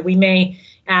context. So we may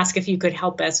ask if you could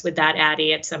help us with that,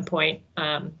 Addie, at some point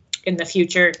in the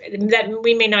future. That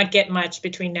we may not get much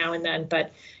between now and then,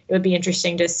 but it would be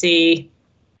interesting to see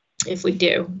if we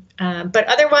do. But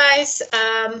otherwise,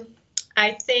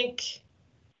 I think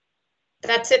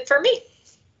that's it for me.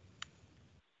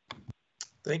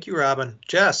 Thank you, Robin.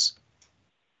 Jess.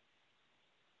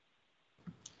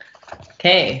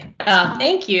 Okay,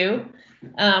 thank you.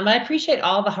 I appreciate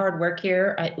all the hard work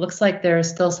here. It looks like there's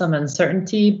still some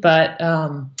uncertainty, but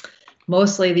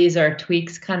mostly these are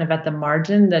tweaks kind of at the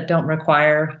margin that don't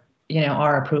require,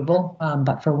 our approval,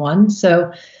 but for one.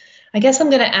 So I guess I'm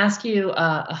going to ask you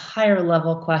a higher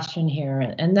level question here,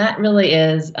 and that really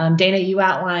is, Dana, you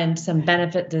outlined some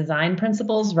benefit design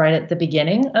principles right at the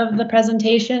beginning of the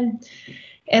presentation.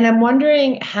 And I'm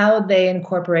wondering how they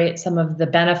incorporate some of the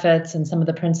benefits and some of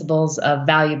the principles of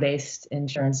value-based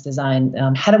insurance design.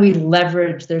 How do we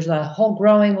leverage, there's a whole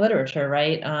growing literature,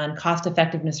 right, on cost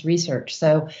effectiveness research.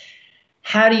 So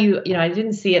how do you, I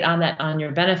didn't see it on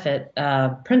your benefit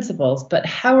principles, but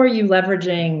how are you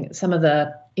leveraging some of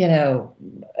the,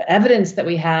 evidence that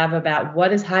we have about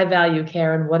what is high value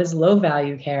care and what is low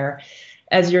value care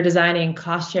as you're designing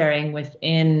cost sharing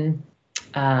within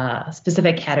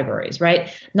specific categories,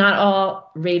 right? Not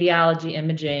all radiology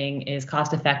imaging is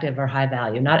cost effective or high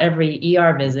value. Not every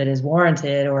ER visit is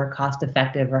warranted or cost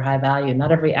effective or high value.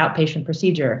 Not every outpatient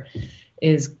procedure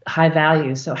is high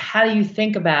value. So how do you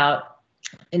think about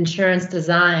insurance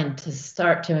design to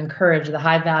start to encourage the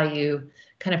high value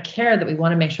kind of care that we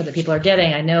want to make sure that people are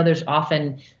getting? I know there's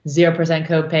often 0%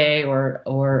 copay or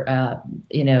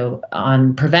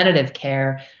on preventative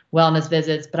care, wellness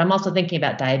visits, but I'm also thinking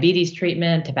about diabetes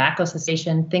treatment, tobacco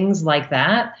cessation, things like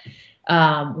that,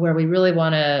 where we really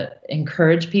want to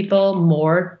encourage people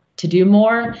more to do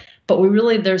more. But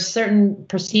there's certain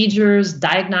procedures,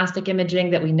 diagnostic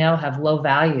imaging that we know have low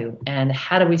value. And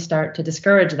how do we start to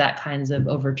discourage that kinds of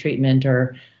overtreatment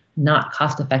or not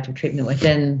cost-effective treatment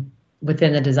within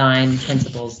the design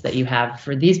principles that you have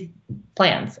for these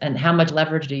plans? And how much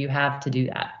leverage do you have to do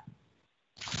that?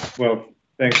 Well,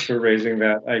 thanks for raising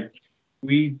that.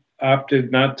 We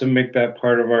opted not to make that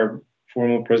part of our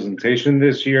formal presentation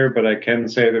this year, but I can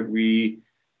say that we,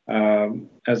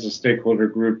 as a stakeholder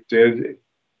group, did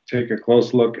take a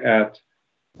close look at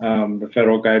the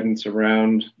federal guidance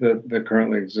around that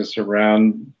currently exists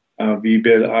around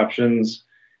VBID options,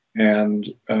 and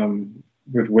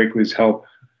with Wakely's help,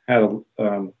 had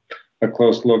a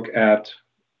close look at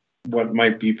what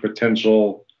might be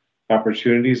potential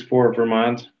opportunities for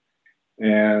Vermont,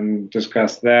 and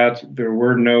discussed that. There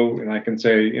were no, and I can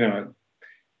say, it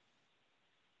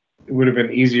would have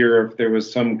been easier if there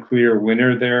was some clear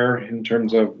winner there in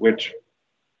terms of which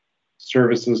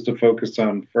services to focus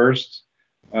on first,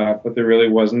 but there really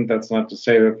wasn't. That's not to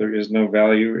say that there is no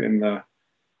value in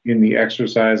the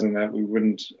exercise and that we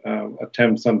wouldn't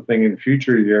attempt something in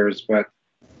future years, but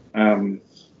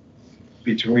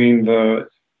between the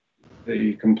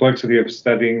complexity of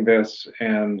studying this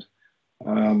and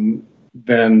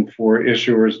then for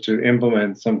issuers to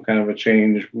implement some kind of a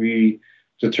change, we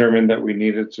determined that we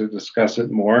needed to discuss it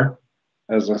more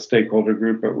as a stakeholder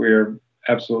group, but we're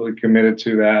absolutely committed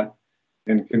to that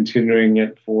and continuing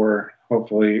it for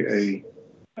hopefully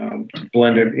to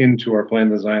blend it into our plan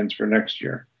designs for next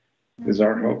year is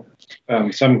our hope.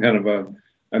 Some kind of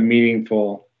a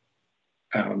meaningful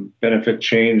benefit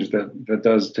change that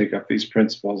does take up these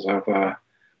principles of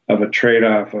a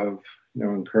trade-off of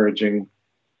encouraging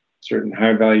certain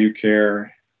high value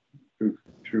care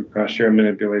through cost share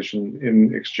manipulation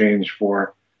in exchange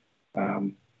for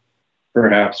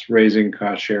perhaps raising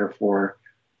cost share for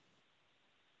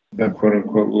the quote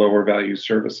unquote lower value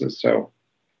services. So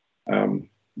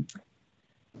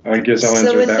I guess I'll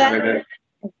answer that way.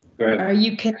 Go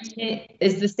ahead.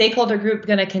 Is the stakeholder group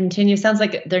going to continue? Sounds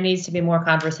like there needs to be more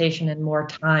conversation and more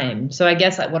time. So I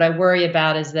guess what I worry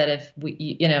about is that if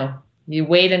you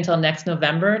wait until next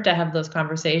November to have those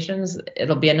conversations,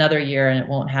 it'll be another year and it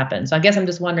won't happen. So I guess I'm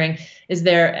just wondering, is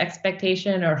there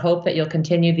expectation or hope that you'll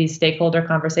continue these stakeholder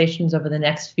conversations over the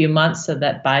next few months so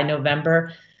that by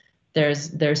November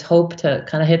there's hope to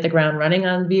kind of hit the ground running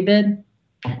on VBID?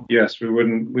 Yes, we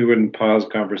wouldn't pause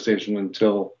conversation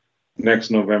until next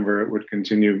November. It would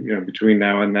continue, between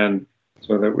now and then,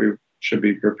 so that we should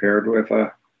be prepared with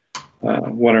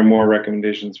one or more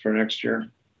recommendations for next year.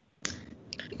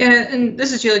 And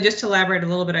this is Julie, just to elaborate a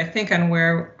little bit, I think, on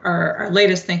where our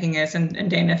latest thinking is, and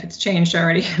Dana, if it's changed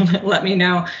already, let me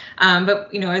know. But,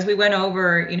 as we went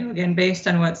over, again, based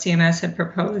on what CMS had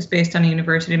proposed, based on a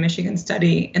University of Michigan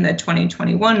study in the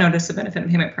 2021 Notice of Benefit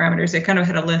and Payment Parameters, they kind of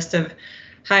had a list of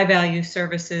high value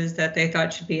services that they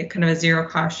thought should be a kind of a zero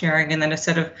cost sharing, and then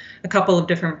a couple of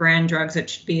different brand drugs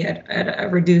that should be at a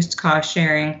reduced cost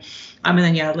sharing. And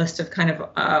then, a list of kind of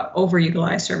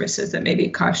overutilized services that maybe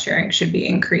cost sharing should be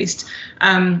increased.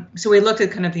 So we looked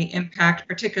at kind of the impact,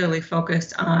 particularly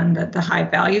focused on the high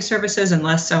value services and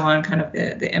less so on kind of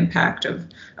the impact of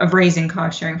raising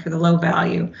cost sharing for the low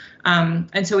value.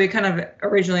 And so we kind of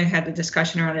originally had the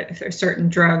discussion around it, if there's certain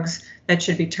drugs that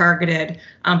should be targeted.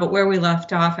 But where we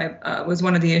left off, was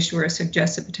one of the issuers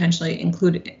suggested potentially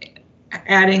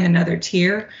adding another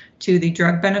tier to the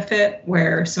drug benefit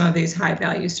where some of these high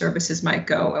value services might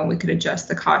go, and we could adjust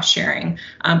the cost sharing.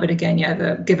 But again,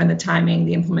 given the timing,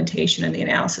 the implementation, and the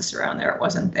analysis around there, it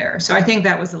wasn't there. So I think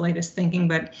that was the latest thinking,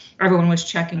 but everyone was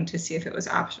checking to see if it was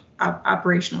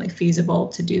operationally feasible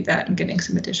to do that and getting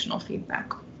some additional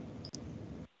feedback.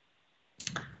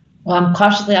 Well, I'm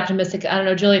cautiously optimistic. I don't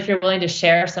know, Julie, if you're willing to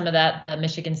share some of that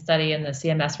Michigan study and the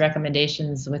CMS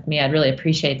recommendations with me, I'd really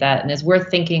appreciate that. And it's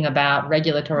worth thinking about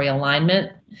regulatory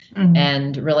alignment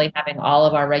and really having all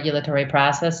of our regulatory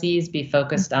processes be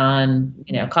focused on,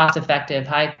 cost-effective,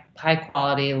 high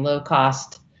quality, low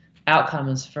cost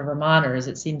outcomes for Vermonters.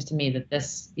 It seems to me that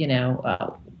this,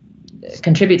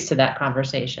 contributes to that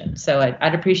conversation. So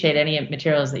I'd appreciate any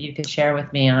materials that you could share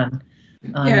with me on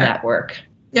that work.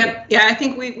 Yep. Yeah, I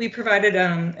think we provided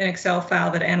an Excel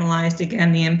file that analyzed,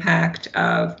 again, the impact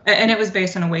of, and it was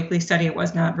based on a Wakely study. It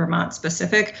was not Vermont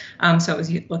specific. So it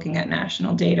was looking at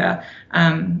national data.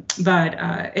 But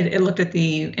it looked at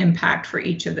the impact for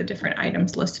each of the different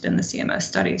items listed in the CMS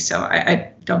study. So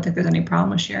I don't think there's any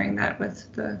problem with sharing that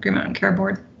with the Green Mountain Care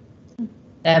Board.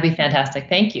 That'd be fantastic.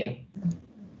 Thank you.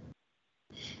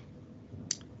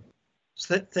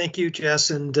 Thank you, Jess.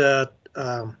 And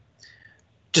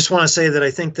just want to say that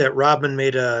I think that Robin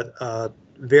made a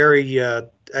very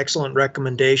excellent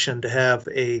recommendation to have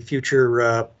a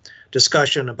future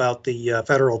discussion about the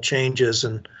federal changes.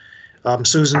 And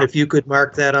Susan, if you could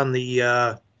mark that on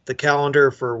the calendar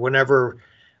for whenever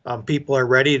people are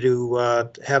ready to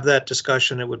have that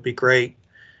discussion, it would be great.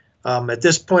 At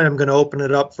this point, I'm going to open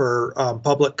it up for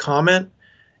public comment.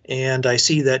 And I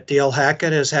see that Dale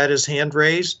Hackett has had his hand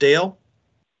raised. Dale?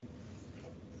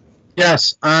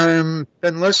 Yes, I've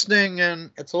been listening,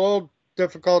 and it's a little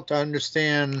difficult to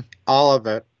understand all of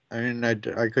it. I mean, I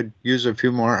could use a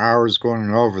few more hours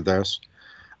going over this.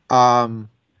 But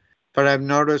I've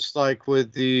noticed, like,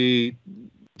 with the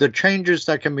changes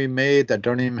that can be made that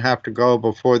don't even have to go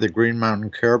before the Green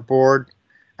Mountain Care Board,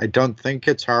 I don't think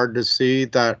it's hard to see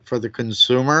that for the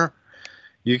consumer,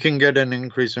 you can get an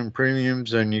increase in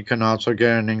premiums, and you can also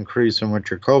get an increase in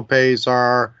what your copays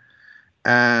are.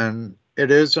 And it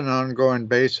is an ongoing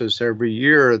basis every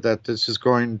year that this is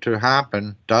going to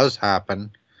happen, does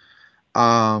happen.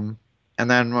 And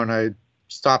then when I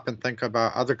stop and think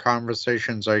about other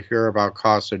conversations I hear about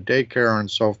cost of daycare and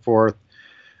so forth,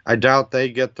 I doubt they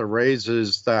get the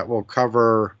raises that will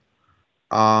cover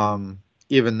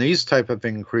even these type of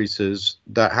increases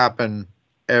that happen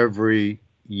every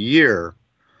year.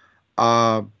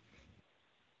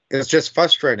 It's just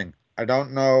frustrating. I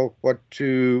don't know what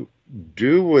to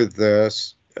do with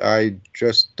this. I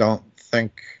just don't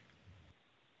think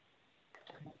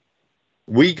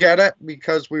we get it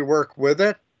because we work with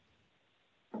it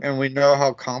and we know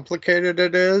how complicated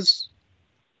it is.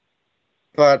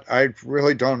 But I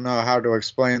really don't know how to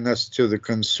explain this to the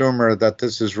consumer, that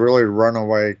this is really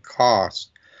runaway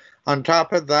cost. On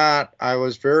top of that, I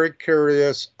was very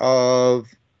curious of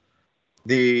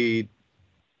the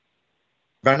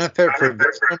benefit for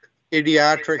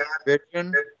pediatric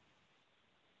vision.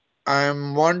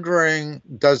 I'm wondering,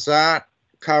 does that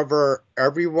cover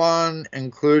everyone,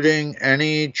 including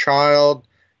any child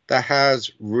that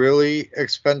has really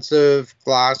expensive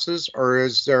glasses, or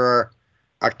is there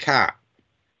a cap?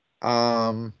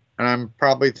 And I'm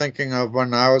probably thinking of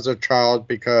when I was a child,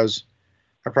 because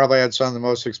I probably had some of the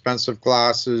most expensive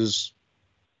glasses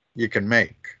you can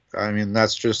make. I mean,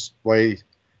 that's just the way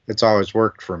it's always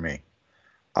worked for me.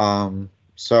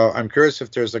 So I'm curious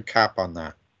if there's a cap on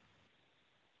that.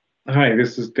 Hi,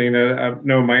 this is Dana.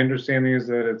 No, my understanding is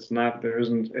that it's not. There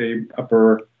isn't a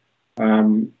upper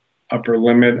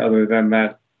limit other than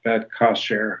that cost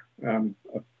share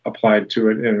applied to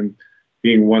it, and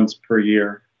being once per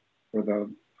year for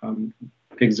the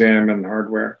exam and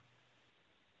hardware.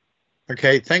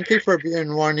 Okay, thank you for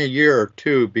being one a year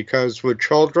too, because with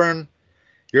children,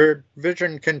 your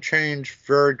vision can change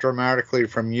very dramatically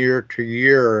from year to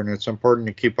year, and it's important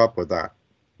to keep up with that.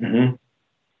 Mm-hmm.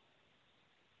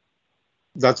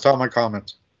 That's all my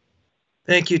comments.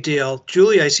 Thank you, DL.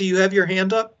 Julie, I see you have your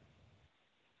hand up.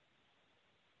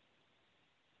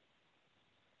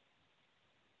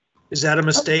 Is that a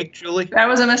mistake, Julie? That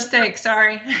was a mistake,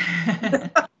 sorry.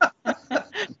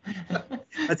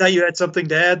 I thought you had something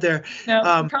to add there. No,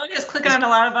 probably just clicking on a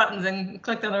lot of buttons and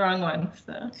clicked on the wrong one.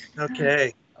 So.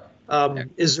 Okay.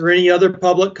 Is there any other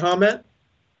public comment?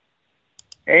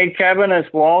 Hey, Kevin,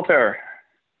 it's Walter.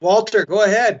 Walter, go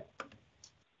ahead.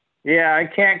 Yeah, I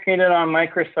can't get it on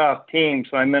Microsoft Teams,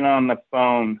 so I'm in on the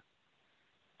phone.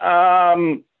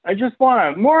 I just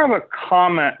want more of a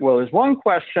comment. Well, there's one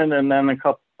question and then a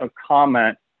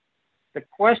comment. The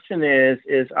question is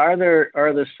are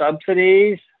the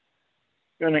subsidies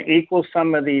going to equal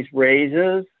some of these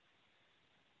raises?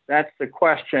 That's the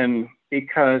question,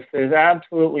 because there's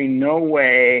absolutely no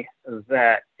way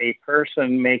that a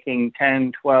person making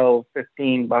 10, 12,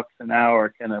 15 bucks an hour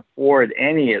can afford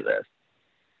any of this.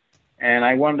 And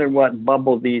I wonder what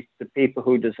bubble the people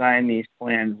who design these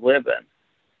plans live in.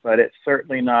 But it's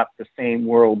certainly not the same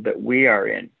world that we are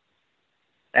in.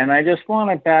 And I just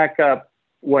want to back up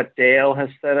what Dale has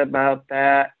said about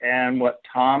that and what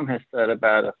Tom has said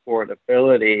about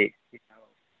affordability.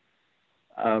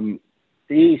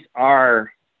 These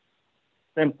are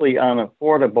simply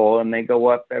unaffordable, and they go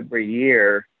up every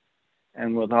year.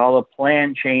 And with all the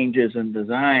plan changes and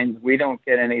designs, we don't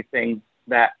get anything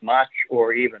that much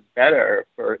or even better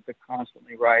for the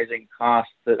constantly rising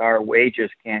costs that our wages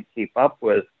can't keep up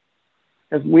with,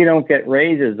 because we don't get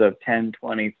raises of 10,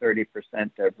 20, 30%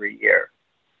 every year.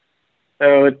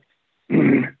 So it's,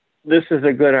 this is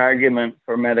a good argument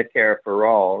for Medicare for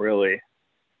all, really.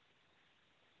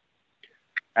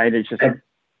 I just,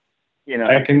 you know,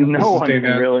 I can no one can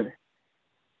really.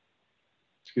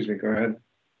 Excuse me, go ahead.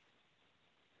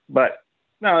 But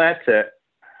no, that's it.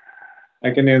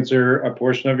 I can answer a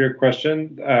portion of your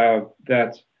question.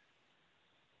 That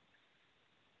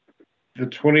the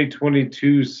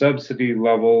 2022 subsidy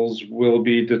levels will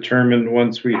be determined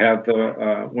once we have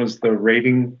once the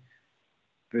rating,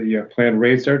 the plan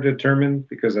rates are determined,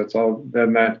 because that's all.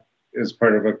 Then that is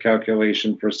part of a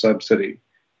calculation for subsidy.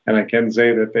 And I can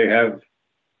say that they have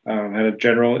had a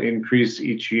general increase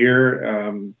each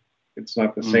year. It's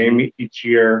not the same each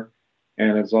year,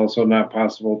 and it's also not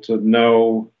possible to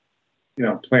know,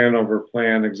 plan over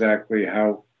plan exactly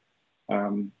how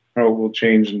it will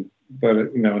change. But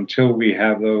until we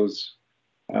have those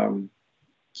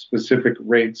specific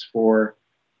rates for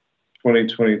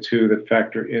 2022 that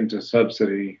factor into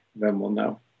subsidy, then we'll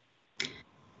know.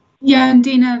 Yeah, and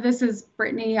Dana, this is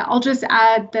Brittany. I'll just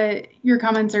add that your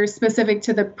comments are specific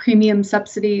to the premium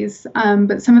subsidies,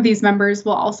 but some of these members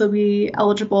will also be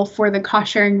eligible for the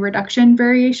cost sharing reduction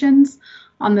variations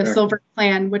on the silver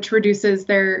plan, which reduces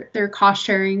their cost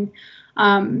sharing.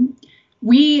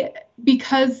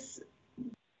 Because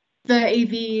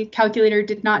the AV calculator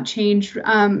did not change,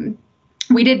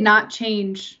 we did not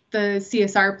change the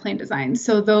CSR plan design.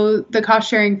 So the cost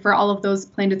sharing for all of those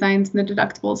plan designs and the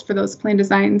deductibles for those plan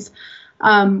designs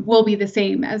will be the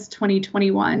same as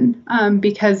 2021,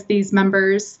 because these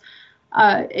members,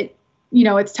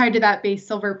 it's tied to that base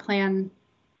silver plan.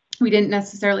 We didn't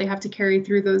necessarily have to carry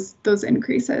through those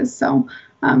increases. So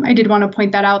I did want to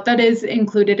point that out. That is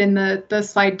included in the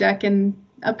slide deck in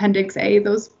Appendix A,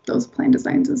 those plan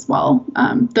designs as well,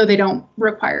 though they don't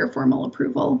require formal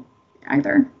approval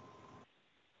either.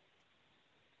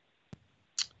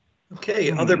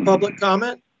 Okay, other public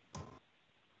comment?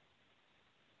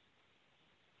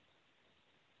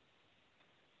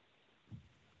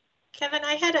 Kevin,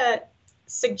 I had a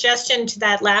suggestion to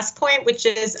that last point, which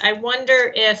is I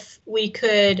wonder if we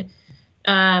could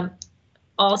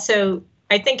also,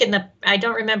 I think I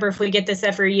don't remember if we get this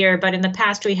every year, but in the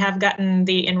past we have gotten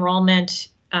the enrollment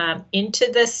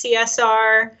into the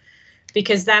CSR,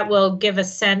 because that will give a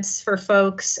sense for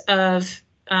folks of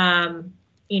how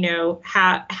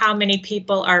many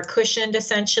people are cushioned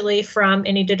essentially from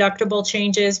any deductible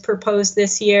changes proposed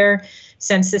this year,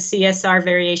 since the CSR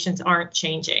variations aren't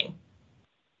changing.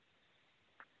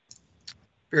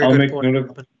 I'll make note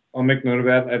of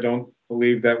that. I don't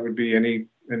believe that would be any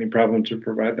problem to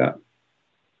provide that.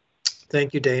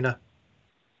 Thank you, Dana.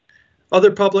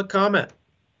 Other public comment?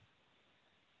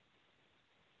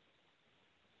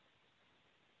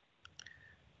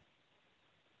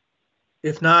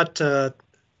 If not,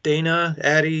 Dana,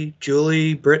 Addie,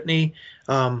 Julie, Brittany,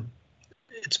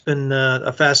 it's been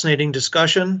a fascinating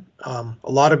discussion. A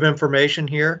lot of information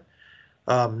here.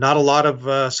 Not a lot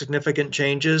of significant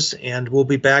changes, and we'll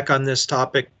be back on this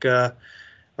topic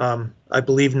I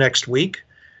believe next week.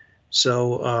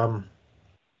 So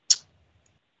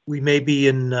we may be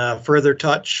in further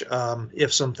touch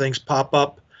if some things pop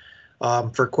up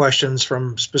for questions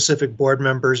from specific board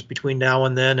members between now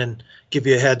and then, and give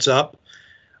you a heads up.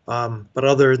 But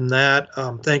other than that,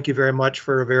 thank you very much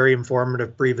for a very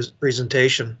informative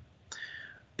presentation.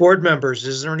 Board members,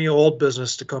 is there any old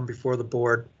business to come before the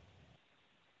board?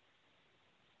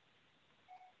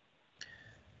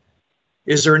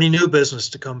 Is there any new business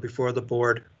to come before the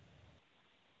board?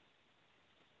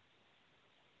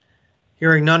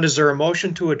 Hearing none, is there a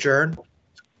motion to adjourn?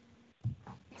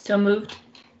 So moved.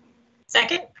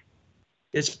 Second?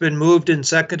 It's been moved and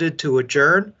seconded to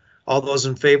adjourn. All those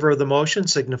in favor of the motion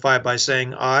signify by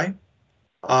saying aye.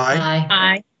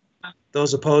 Aye. Aye.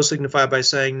 Those opposed signify by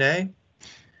saying nay.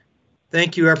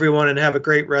 Thank you, everyone, and have a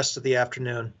great rest of the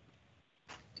afternoon.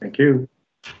 Thank you.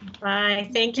 Bye.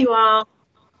 Thank you all.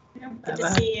 Good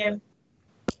to see you.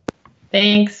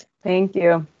 Thanks. Thank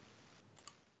you.